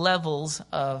different levels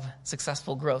of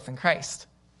successful growth in Christ.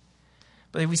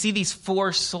 But we see these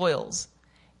 4 soils.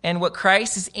 And what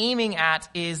Christ is aiming at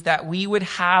is that we would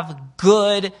have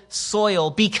good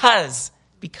soil because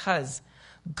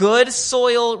good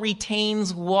soil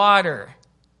retains water.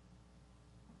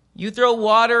 You throw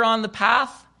water on the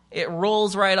path, it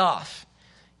rolls right off.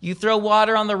 You throw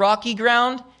water on the rocky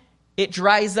ground, it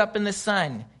dries up in the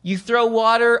sun. You throw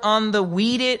water on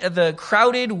the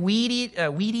crowded,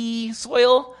 weedy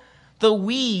soil, the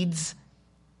weeds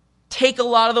take a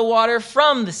lot of the water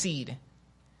from the seed,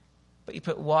 but you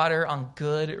put water on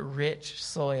good, rich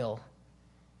soil,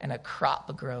 and a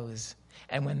crop grows.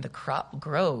 And when the crop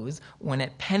grows, when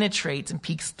it penetrates and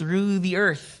peeks through the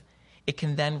earth, it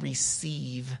can then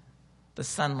receive the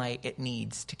sunlight it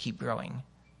needs to keep growing.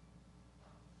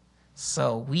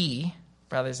 So we,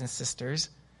 brothers and sisters,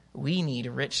 we need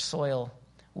rich soil,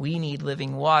 we need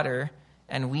living water,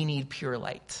 and we need pure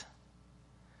light.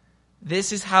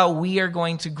 This is how we are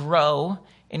going to grow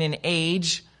in an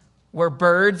age where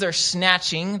birds are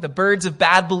snatching, the birds of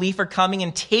bad belief are coming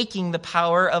and taking the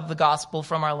power of the gospel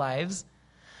from our lives,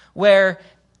 where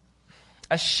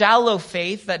a shallow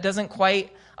faith that doesn't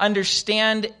quite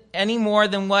understand any more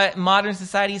than what modern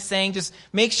society is saying, just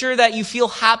make sure that you feel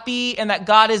happy and that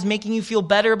God is making you feel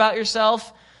better about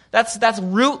yourself. That's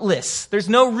rootless. There's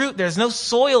no root, there's no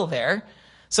soil there.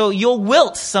 So you'll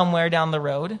wilt somewhere down the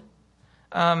road.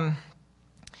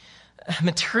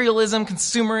 Materialism,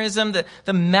 consumerism,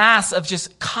 the mass of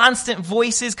just constant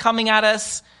voices coming at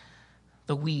us,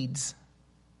 the weeds.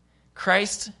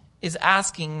 Christ is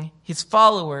asking his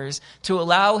followers to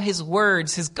allow his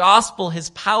words, his gospel, his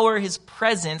power, his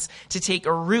presence to take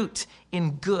a root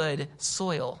in good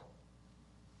soil.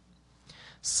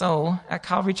 So at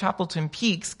Calvary Chapel Twin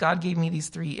Peaks, God gave me these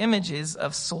 3 images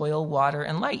of soil, water,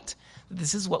 and light.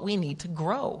 This is what we need to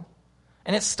grow.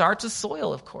 And it starts with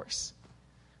soil, of course.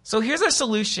 So here's our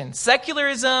solution.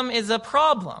 Secularism is a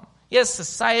problem. Yes,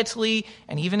 societally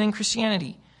and even in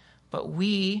Christianity. But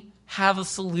we have a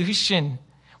solution.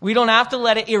 We don't have to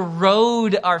let it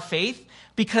erode our faith,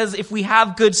 because if we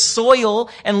have good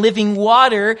soil and living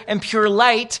water and pure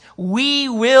light, we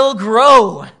will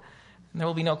grow. And there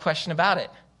will be no question about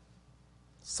it.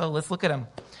 So let's look at them.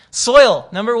 Soil,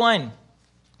 number 1.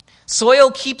 Soil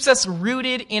keeps us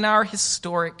rooted in our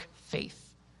historic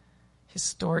faith.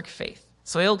 Historic faith.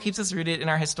 Soil keeps us rooted in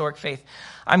our historic faith.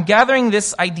 I'm gathering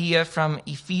this idea from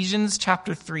Ephesians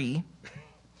chapter 3,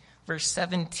 verse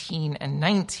 17 and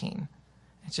 19.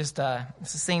 It's just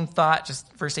it's the same thought,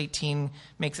 just verse 18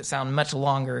 makes it sound much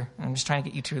longer. I'm just trying to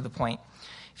get you to the point.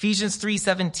 Ephesians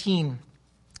 3:17.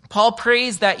 Paul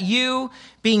prays that you,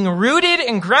 being rooted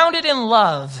and grounded in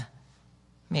love,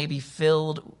 may be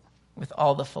filled with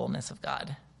all the fullness of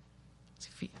God.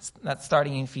 That's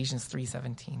starting in Ephesians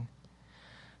 3:17.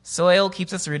 Soil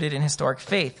keeps us rooted in historic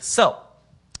faith. So,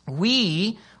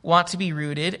 we want to be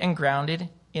rooted and grounded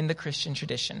in the Christian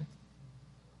tradition.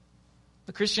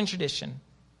 The Christian tradition.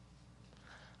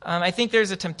 I think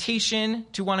there's a temptation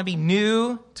to want to be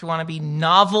new, to want to be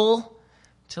novel,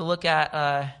 to look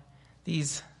at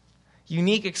these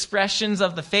unique expressions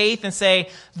of the faith and say,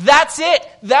 that's it.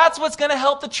 That's what's going to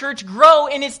help the church grow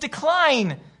in its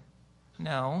decline.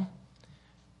 No.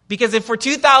 Because if for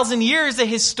 2,000 years the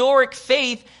historic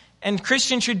faith and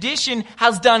Christian tradition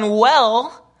has done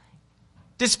well,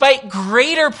 despite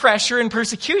greater pressure and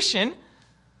persecution,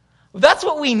 that's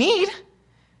what we need.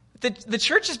 The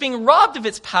church is being robbed of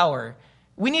its power.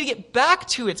 We need to get back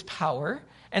to its power.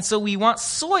 And so we want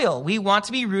soil. We want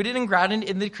to be rooted and grounded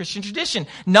in the Christian tradition.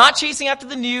 Not chasing after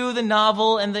the new, the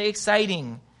novel, and the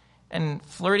exciting. And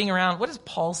flirting around. What does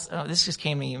Paul... Oh, this just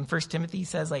came to me in 1 Timothy. He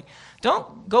says,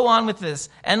 don't go on with this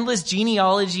endless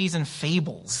genealogies and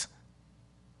fables.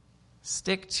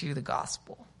 Stick to the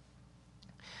gospel.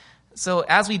 So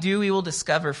as we do, we will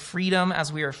discover freedom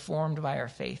as we are formed by our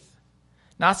faith.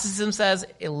 Gnosticism says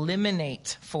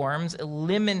eliminate forms,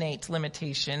 eliminate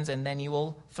limitations, and then you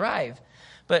will thrive.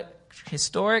 But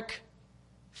historic,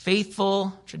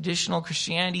 faithful, traditional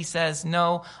Christianity says,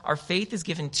 no, our faith is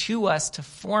given to us to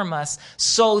form us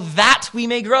so that we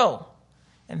may grow.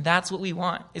 And that's what we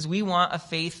want, is we want a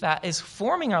faith that is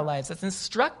forming our lives, that's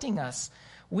instructing us.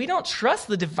 We don't trust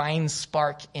the divine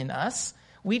spark in us.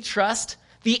 We trust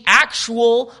the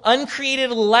actual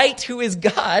uncreated light who is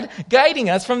God guiding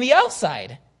us from the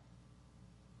outside.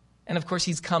 And of course,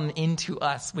 he's come into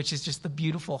us, which is just the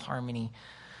beautiful harmony.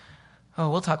 Oh,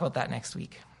 we'll talk about that next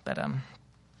week. But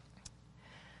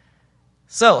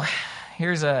so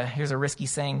here's a risky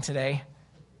saying today.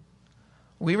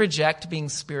 We reject being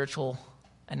spiritual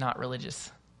and not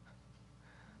religious.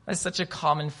 That's such a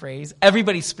common phrase.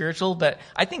 Everybody's spiritual, but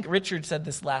I think Richard said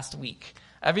this last week.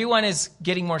 Everyone is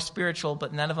getting more spiritual,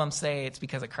 but none of them say it's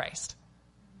because of Christ.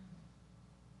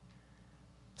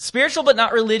 Spiritual but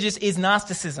not religious is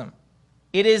Gnosticism.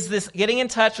 It is this getting in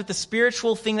touch with the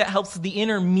spiritual thing that helps the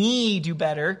inner me do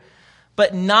better,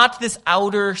 but not this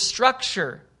outer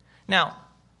structure. Now,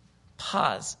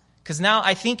 pause. Because now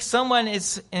I think someone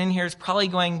is in here is probably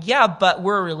going, yeah, but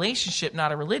we're a relationship,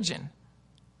 not a religion.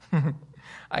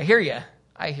 I hear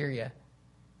you.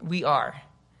 We are.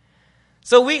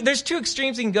 So there's 2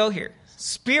 extremes we can go here.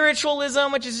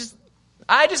 Spiritualism, which is just,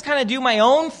 I just kind of do my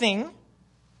own thing.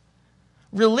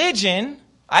 Religion,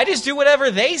 I just do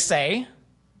whatever they say.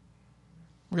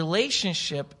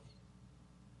 Relationship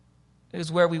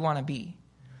is where we want to be.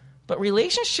 But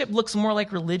relationship looks more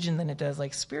like religion than it does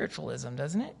like spiritualism,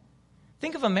 doesn't it?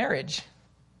 Think of a marriage.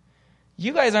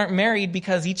 You guys aren't married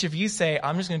because each of you say,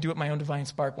 I'm just going to do what my own divine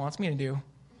spark wants me to do.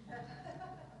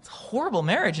 It's a horrible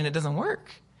marriage and it doesn't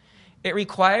work. It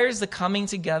requires the coming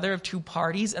together of two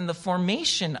parties and the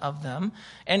formation of them.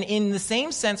 And in the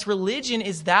same sense, religion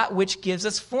is that which gives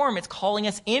us form. It's calling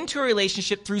us into a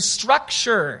relationship through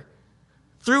structure,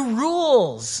 through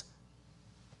rules.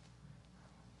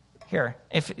 Here,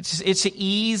 if it's to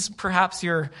ease perhaps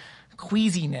your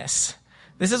queasiness.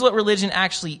 This is what religion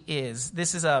actually is.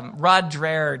 This is Rod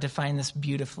Dreher defined this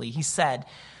beautifully. He said,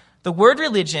 the word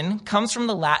religion comes from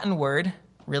the Latin word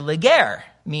religare,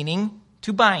 meaning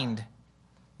to bind.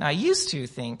 Now, I used to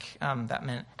think that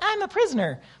meant, I'm a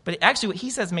prisoner. But actually what he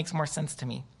says makes more sense to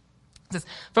me. It says,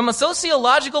 from a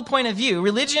sociological point of view,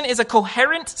 religion is a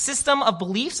coherent system of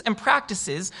beliefs and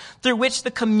practices through which the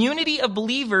community of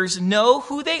believers know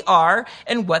who they are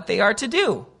and what they are to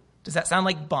do. Does that sound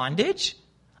like bondage?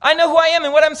 I know who I am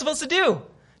and what I'm supposed to do.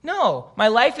 No, my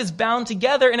life is bound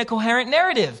together in a coherent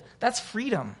narrative. That's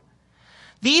freedom.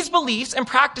 These beliefs and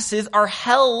practices are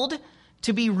held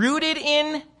to be rooted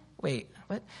in,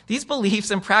 These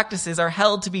beliefs and practices are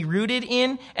held to be rooted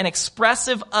in and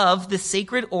expressive of the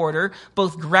sacred order,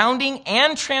 both grounding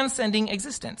and transcending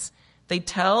existence. They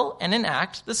tell and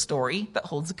enact the story that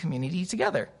holds the community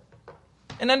together.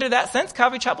 And under that sense,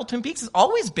 Calvary Chapel Twin Peaks has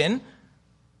always been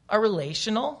a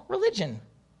relational religion.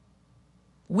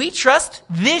 We trust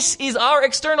this is our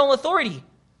external authority,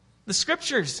 the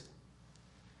scriptures.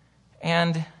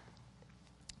 And,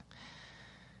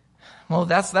 well,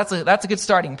 that's a good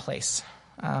starting place.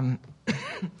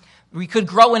 We could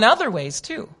grow in other ways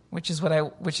too, which is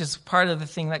part of the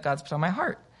thing that God's put on my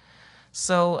heart.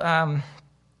 So,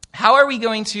 how are we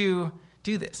going to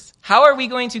do this? How are we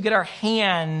going to get our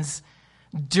hands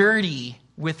dirty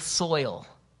with soil?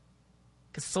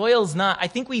 Because soil's not, I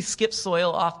think we skip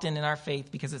soil often in our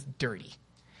faith because it's dirty.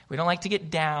 We don't like to get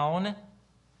down,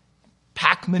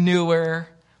 pack manure,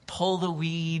 pull the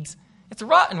weeds. It's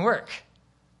rotten work,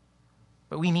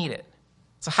 but we need it.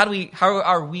 So how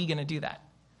are we going to do that?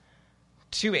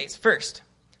 2 ways. First,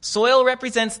 soil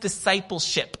represents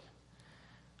discipleship.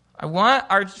 I want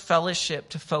our fellowship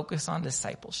to focus on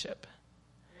discipleship.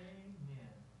 Amen.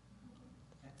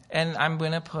 And I'm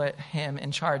going to put him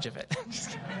in charge of it.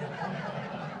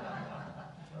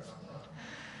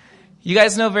 You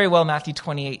guys know very well Matthew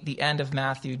 28, the end of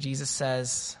Matthew. Jesus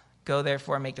says, go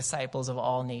therefore and make disciples of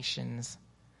all nations,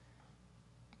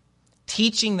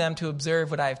 teaching them to observe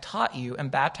what I have taught you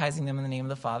and baptizing them in the name of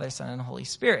the Father, Son, and Holy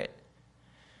Spirit.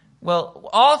 Well,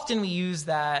 often we use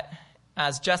that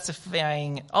as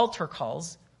justifying altar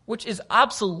calls, which is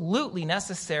absolutely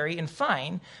necessary and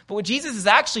fine. But what Jesus is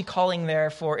actually calling there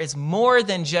for is more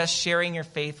than just sharing your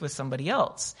faith with somebody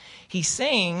else. He's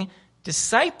saying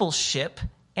discipleship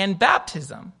and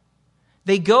baptism.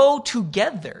 They go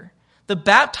together. The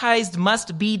baptized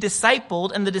must be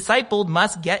discipled, and the discipled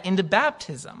must get into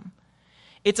baptism.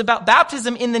 It's about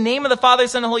baptism in the name of the Father,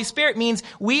 Son, and Holy Spirit means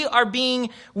we are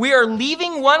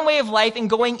leaving one way of life and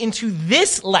going into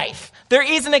this life. There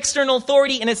is an external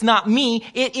authority, and it's not me.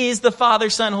 It is the Father,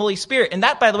 Son, Holy Spirit. And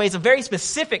that, by the way, is a very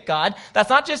specific God. That's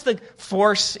not just the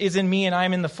force is in me and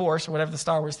I'm in the force, or whatever the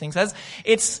Star Wars thing says.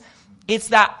 It's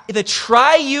that the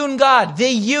triune God, the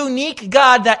unique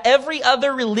God that every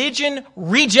other religion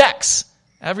rejects.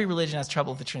 Every religion has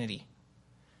trouble with the Trinity.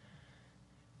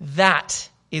 That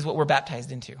is what we're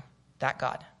baptized into, that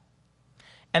God.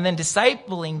 And then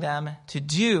discipling them to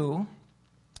do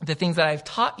the things that I've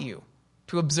taught you,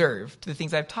 to observe the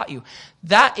things I've taught you.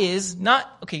 That is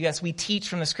not, okay, yes, we teach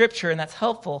from the scripture and that's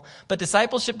helpful, but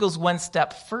discipleship goes one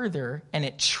step further and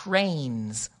it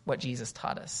trains what Jesus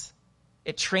taught us.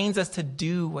 It trains us to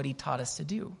do what he taught us to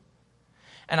do.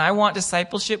 And I want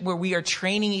discipleship where we are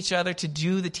training each other to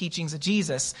do the teachings of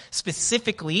Jesus,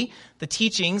 specifically the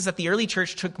teachings that the early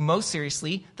church took most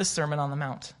seriously, the Sermon on the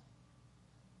Mount.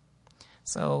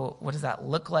 So what does that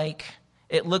look like?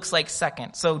 It looks like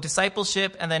second. So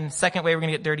discipleship, and then second way we're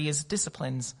going to get dirty is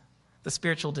disciplines, the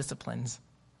spiritual disciplines.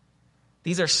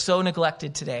 These are so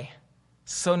neglected today.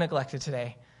 So neglected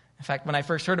today. In fact, when I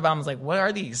first heard about them, I was like, what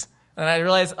are these? And I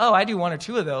realized, I do 1 or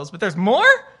 2 of those, but there's more?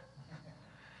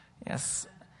 Yes.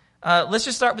 Let's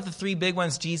just start with the 3 big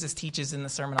ones Jesus teaches in the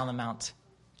Sermon on the Mount.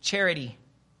 Charity.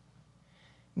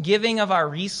 Giving of our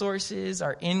resources,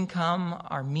 our income,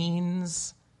 our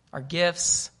means, our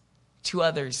gifts to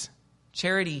others.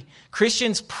 Charity.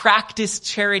 Christians practice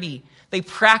charity. They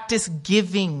practice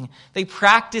giving. They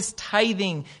practice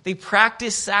tithing. They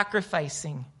practice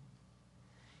sacrificing.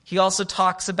 He also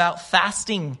talks about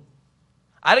fasting.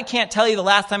 I can't tell you the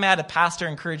last time I had a pastor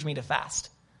encourage me to fast.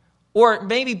 Or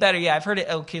maybe better, I've heard it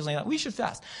occasionally, like, we should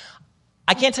fast.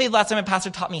 I can't tell you the last time a pastor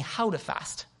taught me how to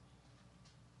fast.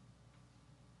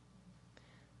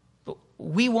 But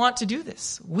we want to do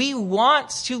this. We want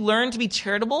to learn to be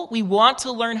charitable. We want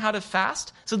to learn how to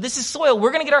fast. So this is soil.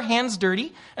 We're going to get our hands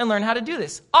dirty and learn how to do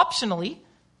this. Optionally,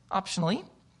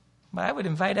 but I would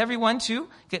invite everyone to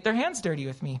get their hands dirty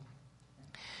with me.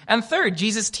 And third,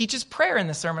 Jesus teaches prayer in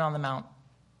the Sermon on the Mount.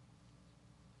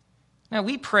 Now,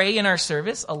 we pray in our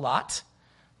service a lot.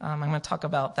 I'm going to talk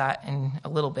about that in a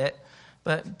little bit.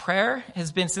 But prayer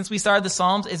has been, since we started the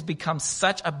Psalms, has become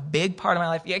such a big part of my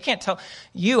life. I can't tell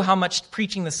you how much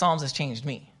preaching the Psalms has changed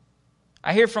me.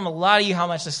 I hear from a lot of you how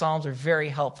much the Psalms are very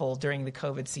helpful during the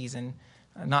COVID season.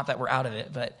 Not that we're out of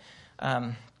it, but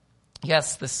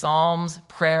yes, the Psalms,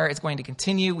 prayer is going to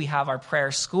continue. We have our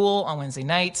prayer school on Wednesday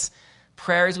nights.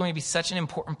 Prayer is going to be such an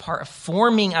important part of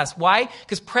forming us. Why?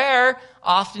 Because prayer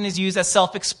often is used as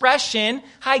self-expression.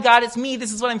 Hi, God, it's me.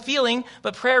 This is what I'm feeling.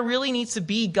 But prayer really needs to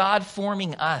be God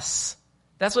forming us.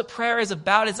 That's what prayer is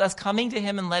about. It's us coming to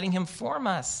him and letting him form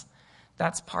us.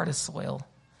 That's part of soil.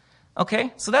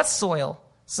 Okay, so that's soil.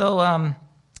 So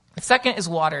the second is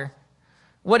water.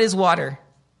 What is water?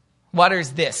 Water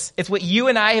is this. It's what you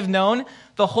and I have known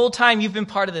the whole time you've been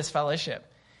part of this fellowship.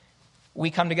 We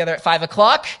come together at 5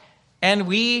 o'clock. And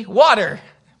we water.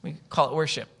 We call it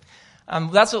worship.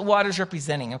 That's what water is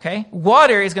representing, okay?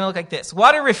 Water is going to look like this.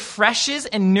 Water refreshes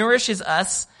and nourishes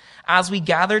us as we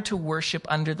gather to worship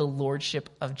under the lordship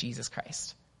of Jesus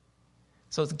Christ.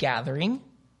 So it's gathering,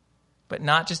 but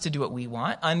not just to do what we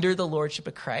want, under the lordship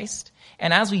of Christ.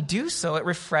 And as we do so, it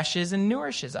refreshes and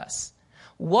nourishes us.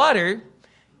 Water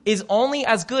is only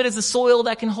as good as the soil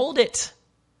that can hold it.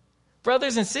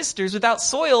 Brothers and sisters, without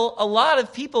soil, a lot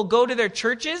of people go to their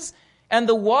churches and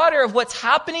the water of what's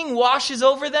happening washes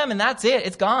over them, and that's it.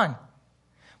 It's gone.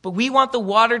 But we want the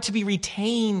water to be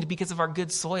retained because of our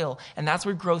good soil, and that's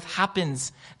where growth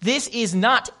happens. This is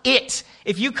not it.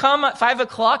 If you come at 5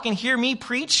 o'clock and hear me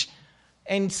preach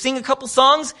and sing a couple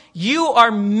songs, you are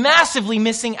massively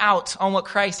missing out on what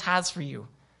Christ has for you,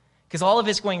 because all of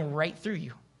it's going right through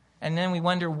you. And then we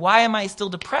wonder, why am I still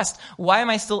depressed? Why am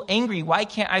I still angry? Why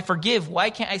can't I forgive? Why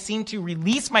can't I seem to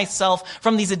release myself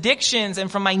from these addictions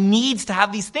and from my needs to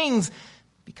have these things?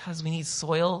 Because we need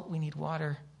soil, we need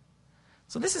water.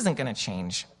 So this isn't going to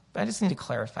change, but I just need to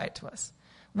clarify it to us.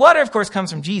 Water, of course, comes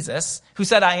from Jesus, who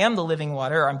said, I am the living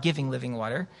water, or I'm giving living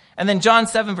water. And then John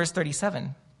 7, verse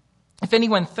 37. If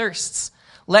anyone thirsts,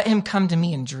 let him come to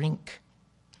me and drink.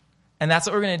 And that's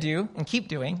what we're going to do and keep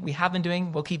doing. We have been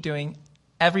doing, we'll keep doing.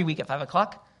 Every week at 5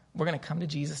 o'clock, we're going to come to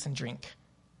Jesus and drink.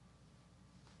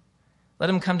 Let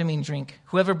him come to me and drink.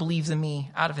 Whoever believes in me,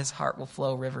 out of his heart will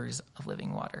flow rivers of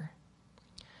living water.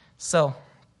 So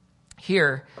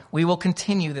here, we will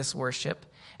continue this worship,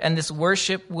 and this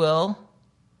worship will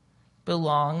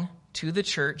belong to the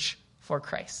church for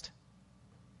Christ.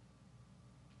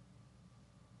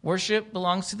 Worship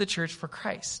belongs to the church for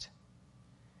Christ.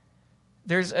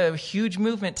 There's a huge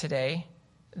movement today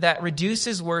that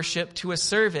reduces worship to a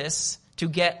service to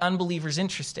get unbelievers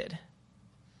interested.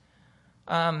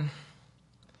 The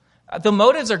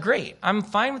motives are great. I'm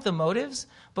fine with the motives,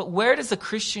 but where does the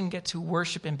Christian get to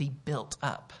worship and be built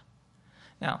up?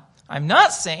 Now, I'm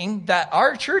not saying that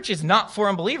our church is not for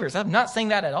unbelievers. I'm not saying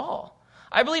that at all.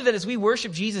 I believe that as we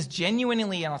worship Jesus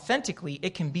genuinely and authentically,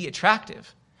 it can be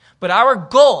attractive. But our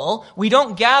goal, we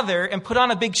don't gather and put on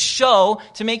a big show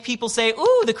to make people say,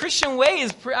 ooh, the Christian way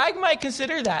is, I might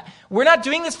consider that. We're not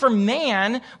doing this for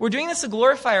man. We're doing this to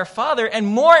glorify our Father. And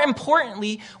more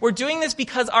importantly, we're doing this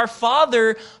because our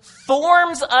Father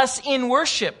forms us in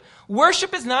worship.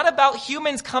 Worship is not about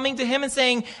humans coming to him and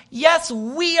saying, yes,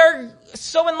 we are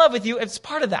so in love with you. It's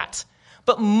part of that.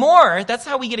 But more, that's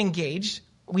how we get engaged.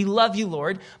 We love you,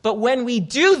 Lord. But when we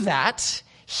do that,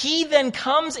 he then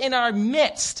comes in our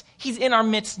midst. He's in our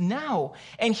midst now,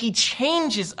 and he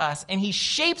changes us, and he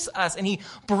shapes us, and he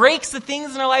breaks the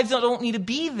things in our lives that don't need to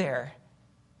be there.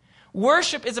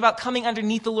 Worship is about coming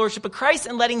underneath the lordship of Christ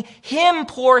and letting him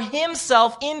pour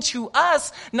himself into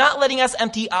us, not letting us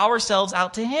empty ourselves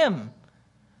out to him.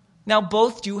 Now,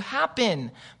 both do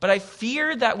happen, but I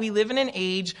fear that we live in an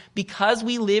age, because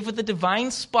we live with the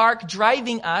divine spark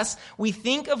driving us, we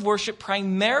think of worship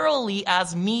primarily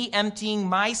as me emptying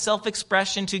my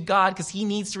self-expression to God because he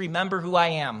needs to remember who I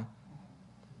am.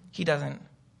 He doesn't.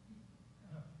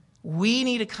 We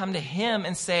need to come to him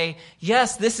and say,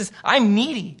 yes, I'm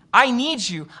needy. I need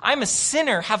you. I'm a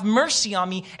sinner. Have mercy on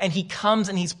me. And he comes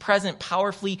and he's present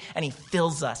powerfully and he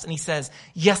fills us. And he says,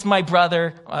 yes, my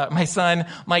brother, my son,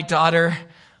 my daughter,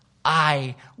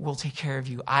 I will take care of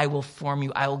you. I will form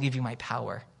you. I will give you my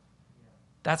power.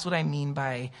 That's what I mean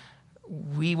by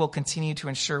we will continue to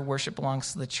ensure worship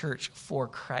belongs to the church for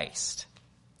Christ.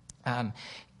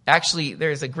 Actually,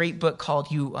 there's a great book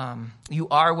called You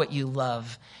Are What You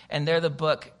Love. And there the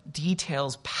book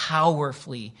details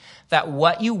powerfully that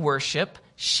what you worship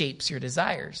shapes your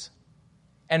desires.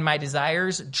 And my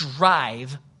desires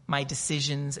drive my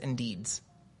decisions and deeds.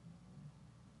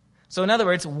 So in other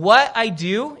words, what I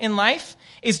do in life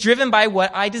is driven by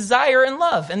what I desire and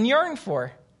love and yearn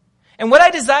for. And what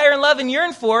I desire and love and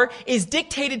yearn for is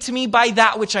dictated to me by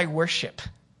that which I worship.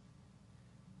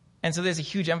 And so there's a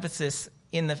huge emphasis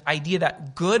in the idea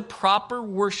that good, proper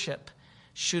worship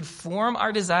should form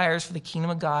our desires for the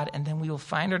kingdom of God, and then we will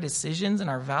find our decisions and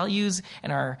our values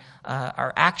and our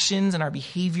actions and our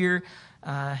behavior.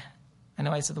 I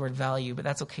know I said the word value, but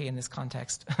that's okay in this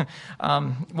context.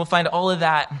 We'll find all of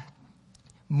that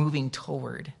moving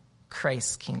toward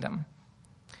Christ's kingdom.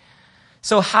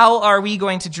 So how are we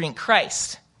going to drink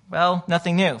Christ? Well,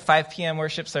 nothing new. 5 p.m.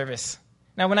 worship service.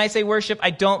 Now, when I say worship, I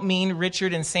don't mean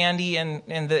Richard and Sandy and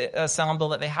the ensemble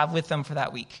that they have with them for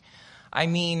that week. I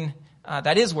mean,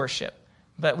 that is worship.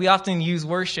 But we often use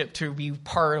worship to be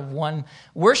part of one.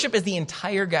 Worship is the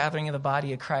entire gathering of the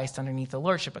body of Christ underneath the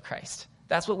lordship of Christ.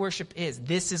 That's what worship is.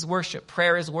 This is worship.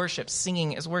 Prayer is worship.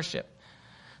 Singing is worship.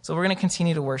 So we're going to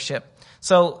continue to worship.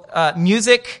 So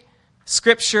music,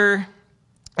 scripture,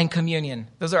 and communion.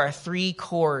 Those are our 3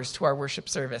 cores to our worship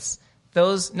service.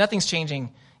 Those, nothing's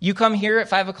changing. You come here at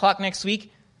 5 o'clock next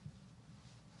week,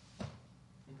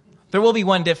 there will be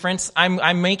one difference.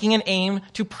 I'm making an aim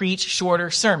to preach shorter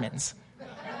sermons.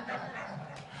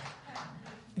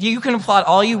 You can applaud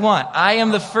all you want. I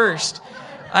am the first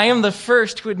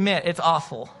to admit it's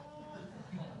awful.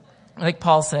 Like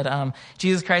Paul said,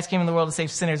 Jesus Christ came in the world to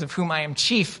save sinners, of whom I am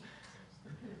chief.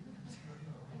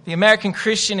 The American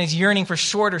Christian is yearning for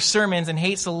shorter sermons and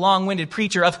hates the long-winded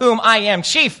preacher, of whom I am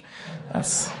chief.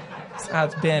 That's how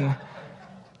it's been.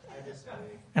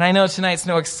 And I know tonight's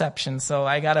no exception, so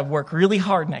I got to work really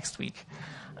hard next week.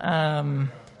 Well,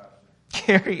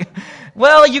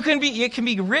 you can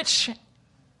be rich.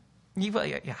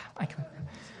 Yeah, I can.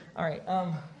 All right.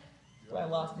 I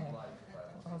lost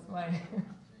my.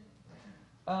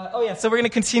 So we're going to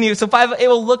continue. So it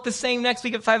will look the same next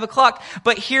week at 5 o'clock.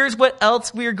 But here's what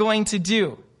else we're going to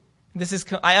do.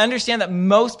 I understand that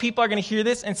most people are going to hear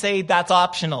this and say that's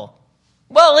optional.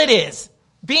 Well, it is.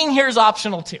 Being here is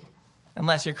optional too.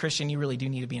 Unless you're a Christian, you really do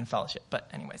need to be in fellowship. But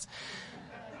anyways.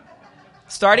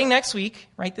 Starting next week,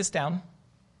 write this down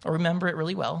or remember it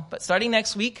really well. But starting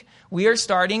next week, we are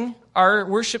starting our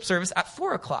worship service at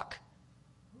 4 o'clock.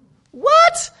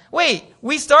 What? Wait,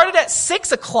 we started at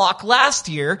 6 o'clock last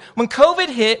year. When COVID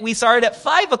hit, we started at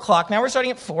 5 o'clock. Now we're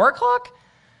starting at 4 o'clock?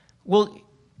 Well,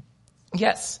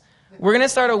 yes. We're going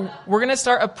to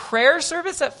start a prayer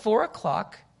service at 4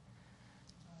 o'clock,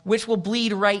 which will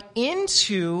bleed right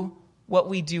into what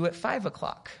we do at 5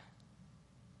 o'clock.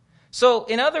 So,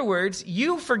 in other words,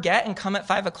 you forget and come at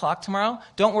 5 o'clock tomorrow.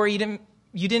 Don't worry,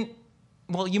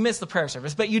 you missed the prayer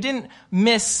service, but you didn't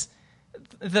miss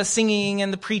the singing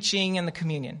and the preaching and the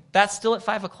communion. That's still at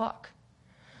 5 o'clock.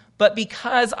 But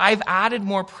because I've added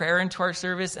more prayer into our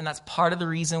service, and that's part of the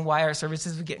reason why our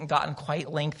services have gotten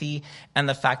quite lengthy, and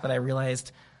the fact that I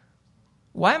realized,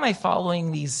 why am I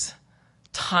following these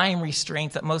time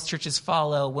restraints that most churches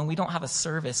follow when we don't have a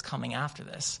service coming after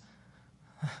this?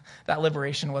 That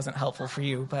liberation wasn't helpful for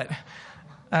you, but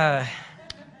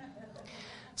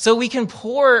so we can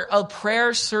pour a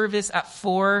prayer service at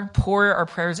 4, pour our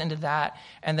prayers into that,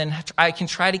 and then I can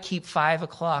try to keep 5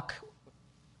 o'clock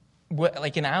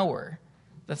like an hour.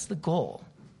 That's the goal.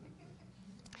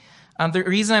 The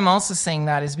reason I'm also saying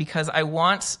that is because I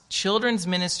want children's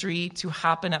ministry to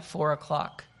happen at 4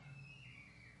 o'clock.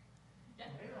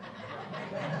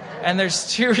 And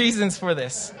there's 2 reasons for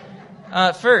this.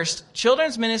 First,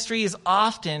 children's ministry is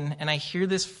often, and I hear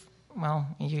this, well,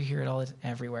 you hear it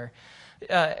everywhere,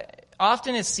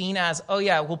 often is seen as,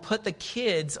 we'll put the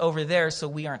kids over there so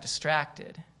we aren't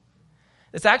distracted.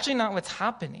 That's actually not what's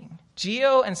happening.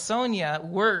 Gio and Sonia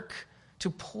work to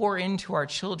pour into our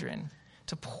children,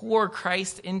 to pour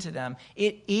Christ into them.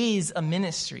 It is a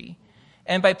ministry.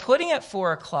 And by putting at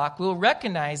 4 o'clock, we'll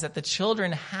recognize that the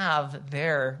children have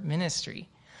their ministry.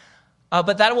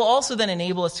 But that will also then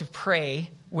enable us to pray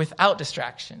without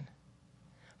distraction.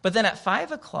 But then at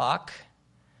 5 o'clock,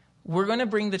 we're going to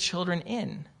bring the children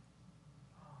in.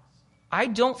 I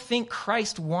don't think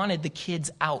Christ wanted the kids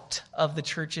out of the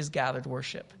church's gathered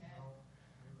worship.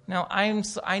 Now,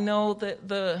 I know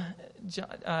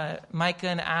that Micah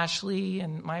and Ashley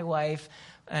and my wife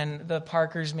and the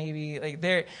Parkers maybe, like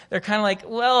they're kind of like,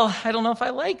 well, I don't know if I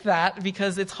like that,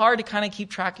 because it's hard to kind of keep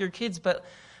track of your kids. But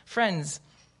friends,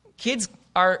 kids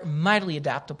are mightily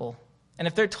adaptable. And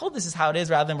if they're told this is how it is,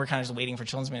 rather than we're kind of just waiting for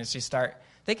children's ministry to start,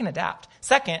 they can adapt.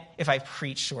 Second, if I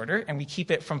preach shorter and we keep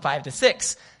it from 5 to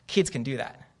 6, kids can do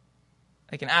that.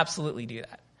 They can absolutely do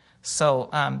that. So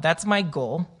that's my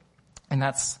goal. And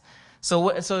so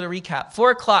to recap,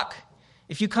 4 o'clock.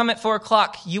 If you come at 4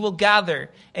 o'clock, you will gather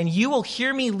and you will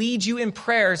hear me lead you in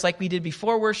prayers like we did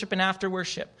before worship and after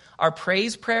worship. Our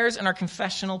praise prayers and our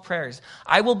confessional prayers.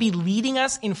 I will be leading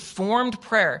us in formed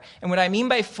prayer. And what I mean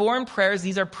by formed prayers,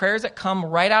 these are prayers that come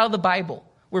right out of the Bible.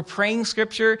 We're praying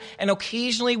scripture, and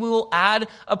occasionally we will add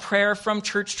a prayer from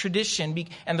church tradition.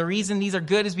 And the reason these are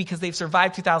good is because they've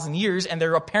survived 2,000 years and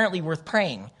they're apparently worth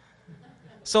praying.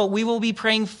 So we will be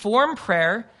praying form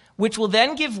prayer, which will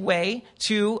then give way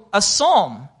to a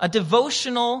psalm, a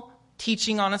devotional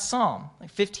teaching on a psalm,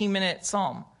 like 15-minute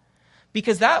psalm.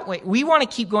 Because that way, we want to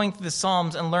keep going through the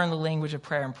Psalms and learn the language of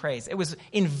prayer and praise. It was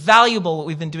invaluable what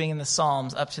we've been doing in the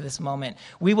Psalms up to this moment.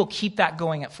 We will keep that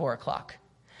going at 4 o'clock.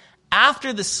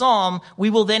 After the psalm, we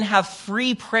will then have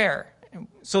free prayer.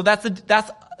 So that's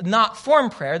not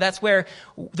form prayer. That's where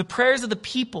the prayers of the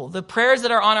people, the prayers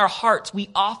that are on our hearts, we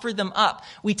offer them up.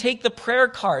 We take the prayer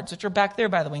cards, which are back there,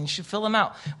 by the way, and you should fill them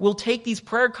out. We'll take these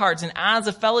prayer cards, and as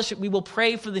a fellowship, we will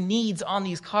pray for the needs on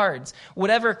these cards.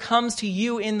 Whatever comes to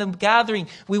you in the gathering,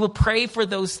 we will pray for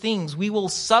those things. We will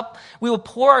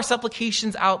pour our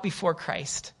supplications out before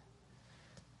Christ.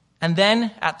 And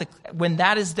then when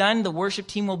that is done, the worship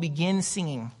team will begin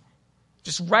singing.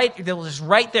 They'll just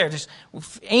right there, just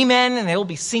amen, and they will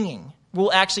be singing.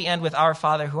 We'll actually end with Our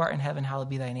Father who art in heaven, hallowed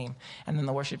be thy name. And then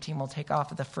the worship team will take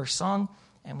off at the first song,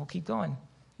 and we'll keep going.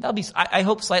 That'll be, I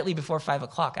hope, slightly before 5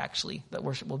 o'clock, actually, that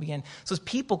worship will begin. So as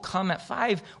people come at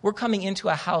 5, we're coming into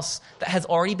a house that has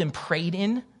already been prayed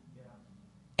in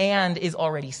and is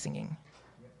already singing.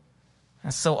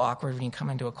 It's so awkward when you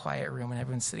come into a quiet room and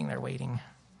everyone's sitting there waiting.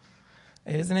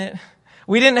 Isn't it?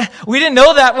 We didn't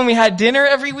know that when we had dinner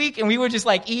every week, and we would just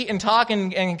like eat and talk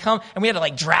and come, and we had to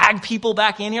like drag people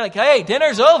back in here like, hey,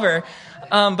 dinner's over.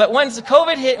 But once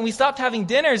COVID hit and we stopped having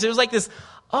dinners, it was like this,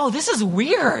 oh, this is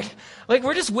weird. Like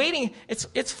we're just waiting.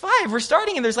 It's 5. We're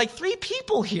starting and there's like 3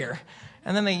 people here.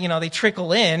 And then they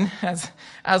trickle in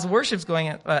as worship's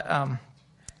going. But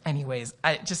anyways,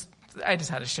 I just had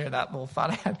to share that little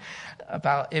thought I had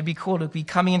about it'd be cool to be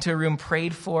coming into a room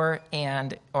prayed for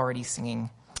and already singing.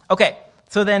 Okay,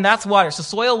 so then that's water. So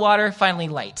soil, water, finally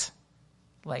light.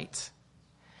 Light.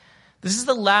 This is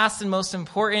the last and most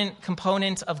important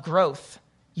component of growth.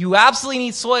 You absolutely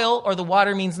need soil or the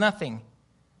water means nothing.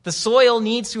 The soil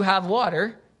needs to have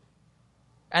water.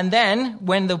 And then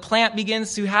when the plant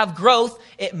begins to have growth,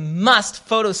 it must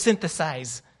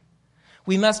photosynthesize.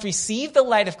 We must receive the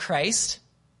light of Christ,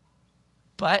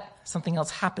 but something else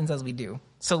happens as we do.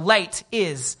 So light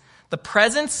is the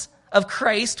presence of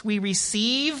Christ we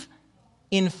receive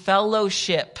in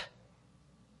fellowship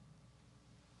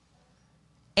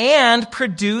and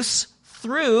produce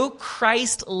through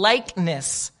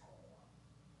Christ-likeness.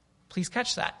 Please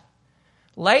catch that.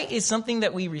 Light is something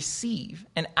that we receive,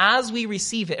 and as we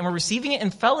receive it, and we're receiving it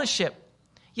in fellowship,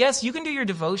 yes, you can do your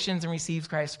devotions and receive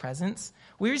Christ's presence.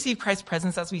 We receive Christ's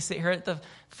presence as we sit here at the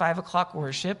 5 o'clock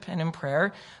worship and in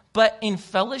prayer, but in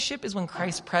fellowship is when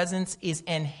Christ's presence is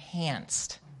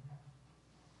enhanced.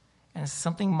 And it's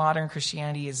something modern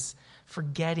Christianity is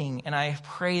forgetting, and I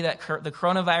pray that the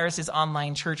coronavirus's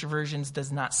online church versions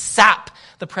does not sap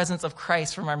the presence of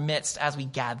Christ from our midst as we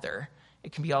gather.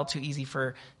 It can be all too easy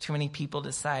for too many people to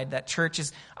decide that church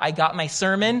is, I got my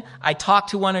sermon, I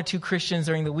talked to 1 or 2 Christians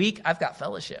during the week, I've got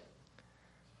fellowship.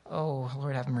 Oh,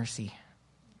 Lord have mercy.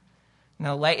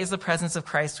 No, light is the presence of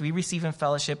Christ we receive in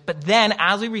fellowship, but then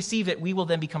as we receive it, we will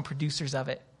then become producers of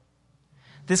it.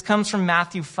 This comes from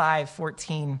Matthew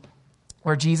 5:14,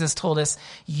 where Jesus told us,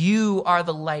 you are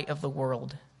the light of the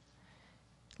world.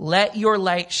 Let your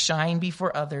light shine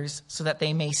before others so that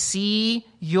they may see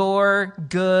your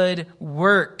good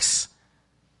works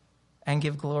and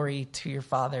give glory to your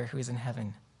Father who is in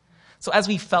heaven. So as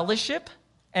we fellowship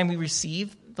and we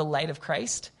receive the light of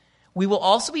Christ, we will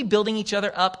also be building each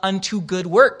other up unto good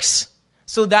works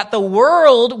so that the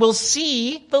world will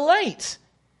see the light.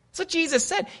 That's what Jesus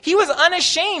said. He was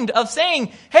unashamed of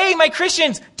saying, hey, my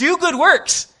Christians, do good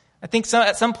works. I think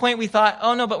at some point we thought,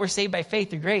 oh no, but we're saved by faith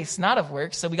through grace, not of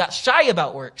works. So we got shy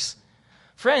about works.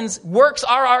 Friends, works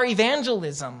are our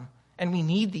evangelism. And we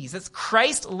need these. It's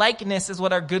Christ-likeness is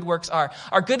what our good works are.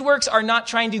 Our good works are not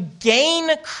trying to gain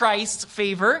Christ's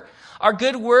favor. Our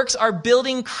good works are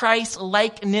building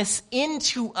Christ-likeness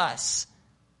into us.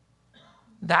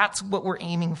 That's what we're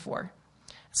aiming for.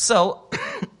 So,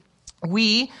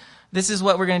 this is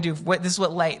what we're going to do.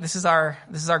 This is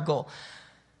our goal.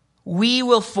 We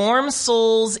will form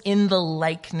souls in the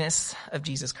likeness of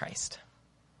Jesus Christ.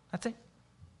 That's it.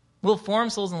 We'll form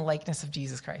souls in the likeness of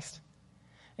Jesus Christ.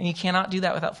 And you cannot do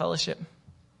that without fellowship.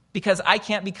 Because I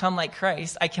can't become like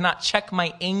Christ. I cannot check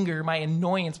my anger, my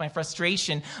annoyance, my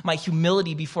frustration, my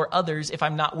humility before others if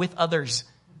I'm not with others.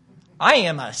 I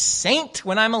am a saint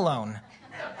when I'm alone.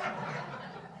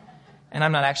 And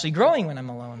I'm not actually growing when I'm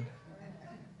alone.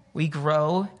 We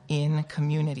grow in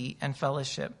community and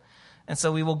fellowship. And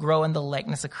so we will grow in the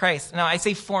likeness of Christ. Now, I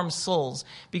say form souls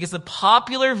because the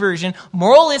popular version,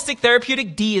 moralistic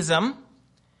therapeutic deism,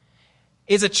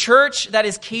 is a church that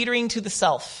is catering to the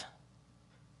self.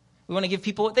 We want to give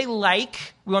people what they like.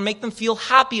 We want to make them feel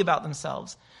happy about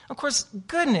themselves. Of course,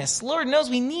 goodness, Lord knows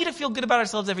we need to feel good about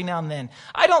ourselves every now and then.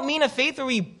 I don't mean a faith where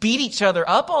we beat each other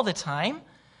up all the time.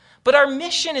 But our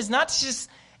mission is not to just,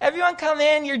 everyone come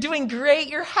in, you're doing great,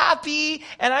 you're happy,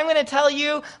 and I'm going to tell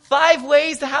you 5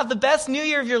 ways to have the best New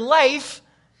Year of your life.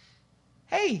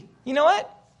 Hey, you know what?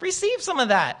 Receive some of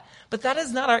that. But that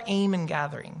is not our aim in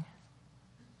gathering.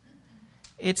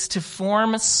 It's to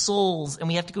form souls, and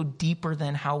we have to go deeper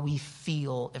than how we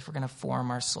feel if we're going to form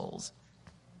our souls.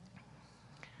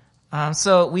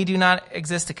 So we do not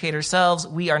exist to cater ourselves.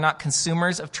 We are not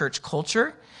consumers of church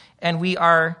culture, and we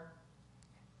are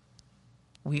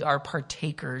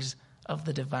partakers of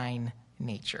the divine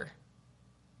nature.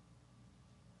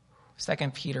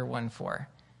 2 Peter 1:4.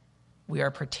 We are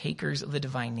partakers of the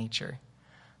divine nature.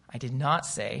 I did not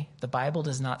say, the Bible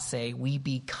does not say we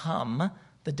become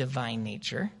the divine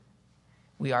nature.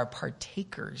 We are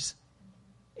partakers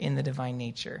in the divine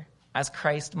nature, as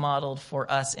Christ modeled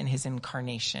for us in his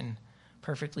incarnation,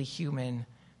 perfectly human,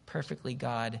 perfectly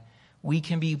God. We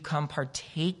can become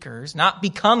partakers, not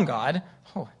become God.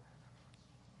 Oh,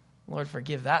 Lord,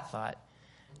 forgive that thought.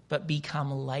 But become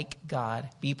like God,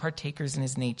 be partakers in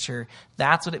his nature.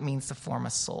 That's what it means to form a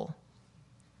soul.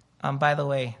 By the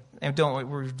way,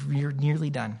 we're nearly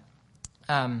done.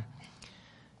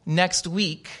 Next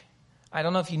week, I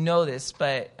don't know if you know this,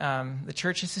 but the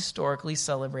church has historically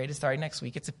celebrated, starting next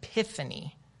week, it's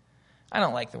Epiphany. I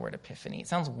don't like the word Epiphany. It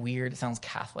sounds weird. It sounds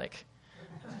Catholic.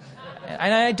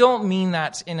 And I don't mean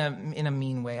that in a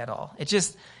mean way at all. It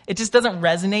just doesn't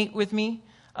resonate with me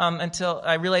until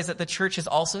I realize that the church has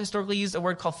also historically used a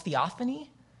word called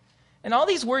theophany. And all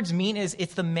these words mean is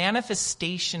it's the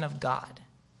manifestation of God.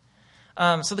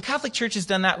 So the Catholic Church has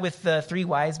done that with the 3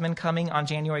 wise men coming on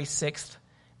January 6th.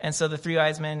 And so the 3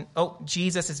 wise men,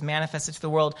 Jesus is manifested to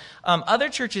the world. Other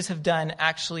churches have done,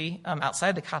 actually,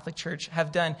 outside the Catholic Church,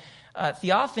 have done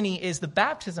theophany is the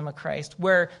baptism of Christ,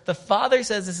 where the Father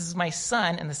says, this is my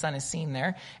Son, and the Son is seen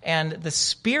there, and the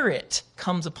Spirit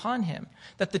comes upon him.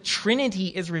 That the Trinity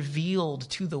is revealed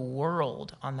to the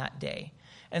world on that day.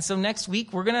 And so next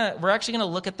week, we're actually going to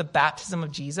look at the baptism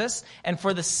of Jesus. And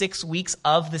for the 6 weeks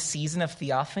of the season of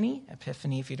theophany,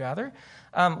 Epiphany if you'd rather,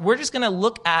 we're just going to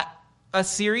look at a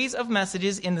series of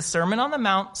messages in the Sermon on the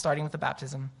Mount, starting with the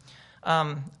baptism,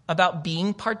 about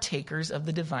being partakers of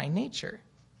the divine nature.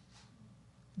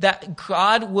 That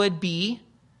God would be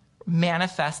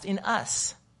manifest in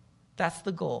us. That's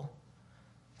the goal.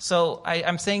 So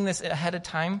I'm saying this ahead of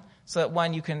time, so that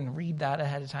 1, you can read that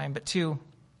ahead of time, but 2,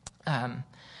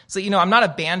 so, I'm not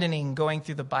abandoning going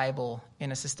through the Bible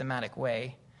in a systematic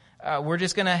way. We're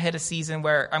just going to hit a season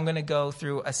where I'm going to go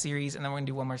through a series, and then we're going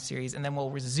to do one more series, and then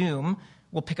we'll resume.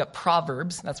 We'll pick up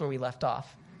Proverbs. That's where we left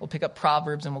off. We'll pick up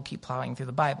Proverbs, and we'll keep plowing through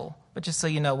the Bible. But just so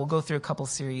you know, we'll go through a couple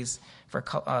series for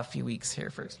a few weeks here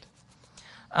first.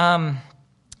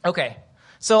 Okay.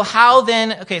 So how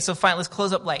then, so fine, let's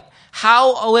close up light.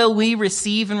 How will we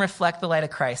receive and reflect the light of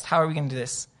Christ? How are we going to do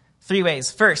this? 3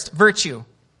 ways. First, virtue.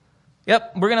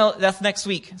 Yep, that's next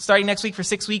week. Starting next week for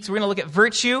 6 weeks, we're going to look at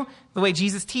virtue, the way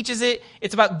Jesus teaches it.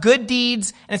 It's about good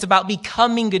deeds, and it's about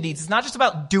becoming good deeds. It's not just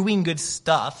about doing good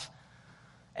stuff.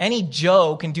 Any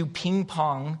Joe can do ping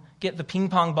pong, get the ping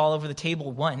pong ball over the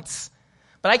table once.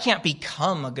 But I can't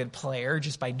become a good player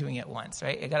just by doing it once,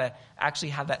 right? I got to actually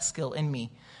have that skill in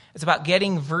me. It's about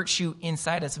getting virtue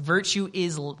inside us. Virtue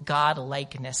is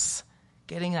God-likeness.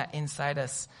 Getting that inside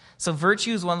us. So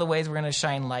virtue is one of the ways we're going to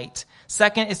shine light.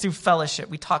 Second is through fellowship.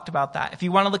 We talked about that. If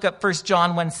you want to look up 1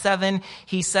 John 1:7,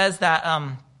 he says that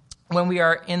when we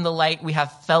are in the light, we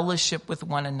have fellowship with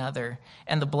one another.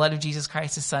 And the blood of Jesus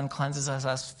Christ, his Son, cleanses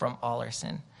us from all our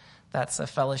sin. That's a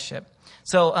fellowship.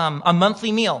 So a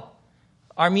monthly meal.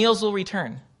 Our meals will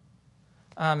return.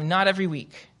 Not every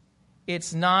week.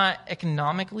 It's not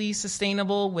economically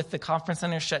sustainable with the conference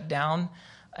center shut down.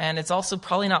 And it's also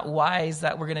probably not wise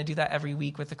that we're going to do that every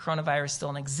week with the coronavirus still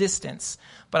in existence.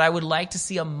 But I would like to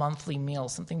see a monthly meal,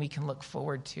 something we can look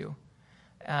forward to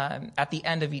at the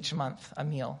end of each month, a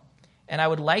meal. And I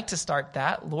would like to start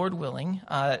that, Lord willing,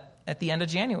 at the end of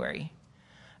January.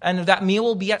 And that meal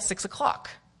will be at 6 o'clock.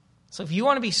 So if you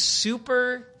want to be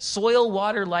super soil,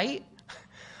 water, light,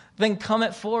 then come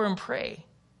at 4 and pray.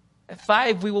 At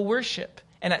 5, we will worship.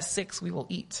 And at 6, we will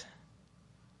eat.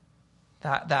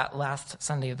 That last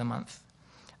Sunday of the month.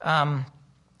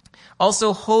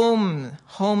 Also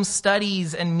home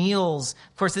studies and meals.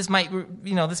 Of course, this might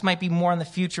be more in the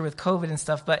future with COVID and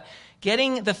stuff, but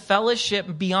getting the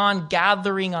fellowship beyond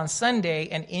gathering on Sunday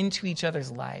and into each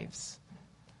other's lives.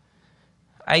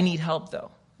 I need help, though.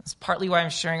 That's partly why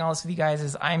I'm sharing all this with you guys,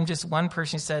 is I'm just one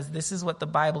person who says this is what the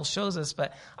Bible shows us,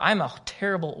 but I'm a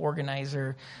terrible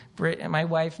organizer. Britt and my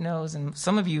wife knows, and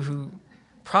some of you who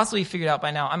possibly figured out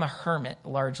by now, I'm a hermit,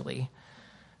 largely,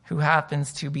 who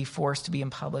happens to be forced to be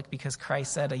in public because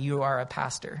Christ said, you are a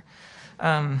pastor.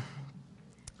 And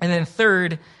then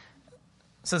third,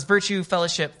 so it's virtue,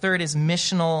 fellowship. Third is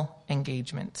missional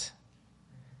engagement.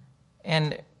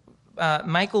 And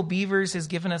Michael Beavers has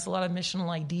given us a lot of missional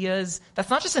ideas. That's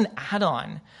not just an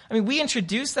add-on. I mean, we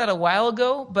introduced that a while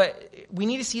ago, but we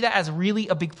need to see that as really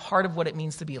a big part of what it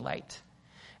means to be a light.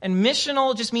 And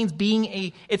missional just means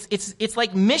being it's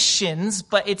like missions,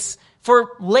 but it's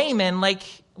for laymen like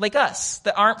us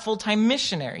that aren't full-time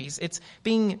missionaries. It's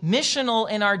being missional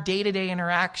in our day-to-day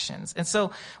interactions. And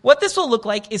so what this will look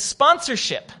like is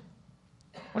sponsorship.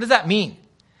 What does that mean?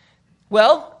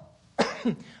 Well,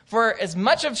 for as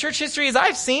much of church history as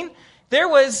I've seen, there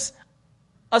was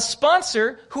a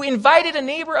sponsor who invited a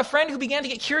neighbor, a friend who began to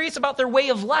get curious about their way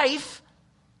of life,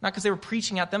 not because they were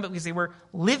preaching at them, but because they were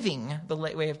living the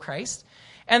way of Christ.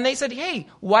 And they said, hey,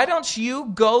 why don't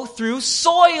you go through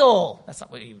soil? That's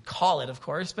not what you would call it, of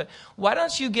course, but why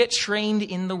don't you get trained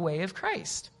in the way of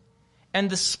Christ? And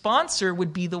the sponsor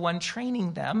would be the one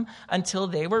training them until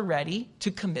they were ready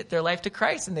to commit their life to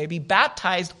Christ. And they'd be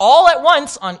baptized all at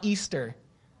once on Easter.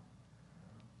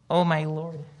 Oh, my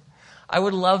Lord. I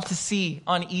would love to see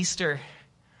on Easter,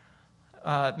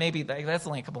 maybe that's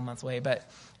only a couple months away, but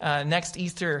next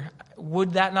Easter,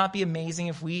 would that not be amazing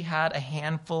if we had a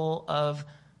handful of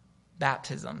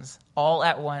baptisms all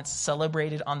at once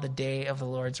celebrated on the day of the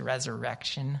Lord's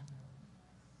resurrection?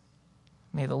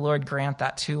 May the Lord grant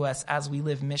that to us as we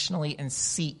live missionally and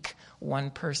seek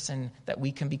one person that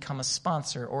we can become a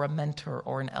sponsor or a mentor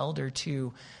or an elder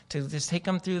to just take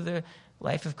them through the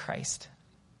life of Christ.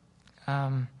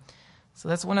 So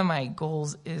that's one of my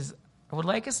goals, is I would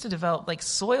like us to develop, like,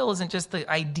 soil isn't just the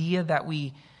idea that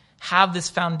we have this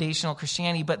foundational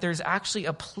Christianity, but there's actually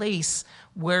a place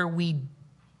where we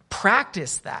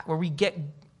practice that, where we get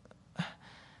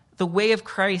the way of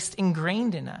Christ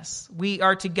ingrained in us. We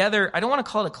are together. I don't want to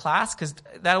call it a class because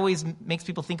that always makes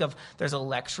people think of there's a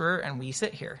lecturer and we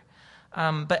sit here.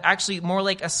 But actually more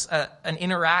like an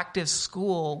interactive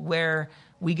school where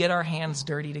we get our hands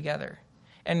dirty together.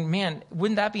 And man,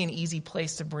 wouldn't that be an easy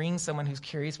place to bring someone who's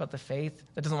curious about the faith,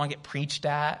 that doesn't want to get preached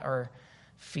at or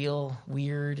feel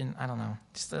weird, and I don't know,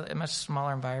 just a much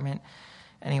smaller environment.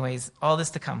 Anyways, all this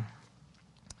to come.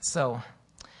 So,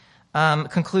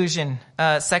 conclusion,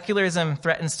 secularism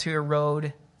threatens to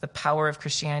erode the power of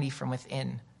Christianity from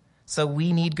within. So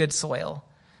we need good soil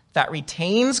that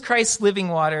retains Christ's living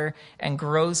water and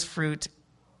grows fruit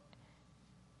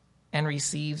and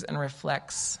receives and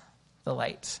reflects the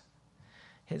light.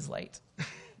 His light.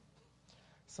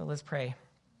 So let's pray.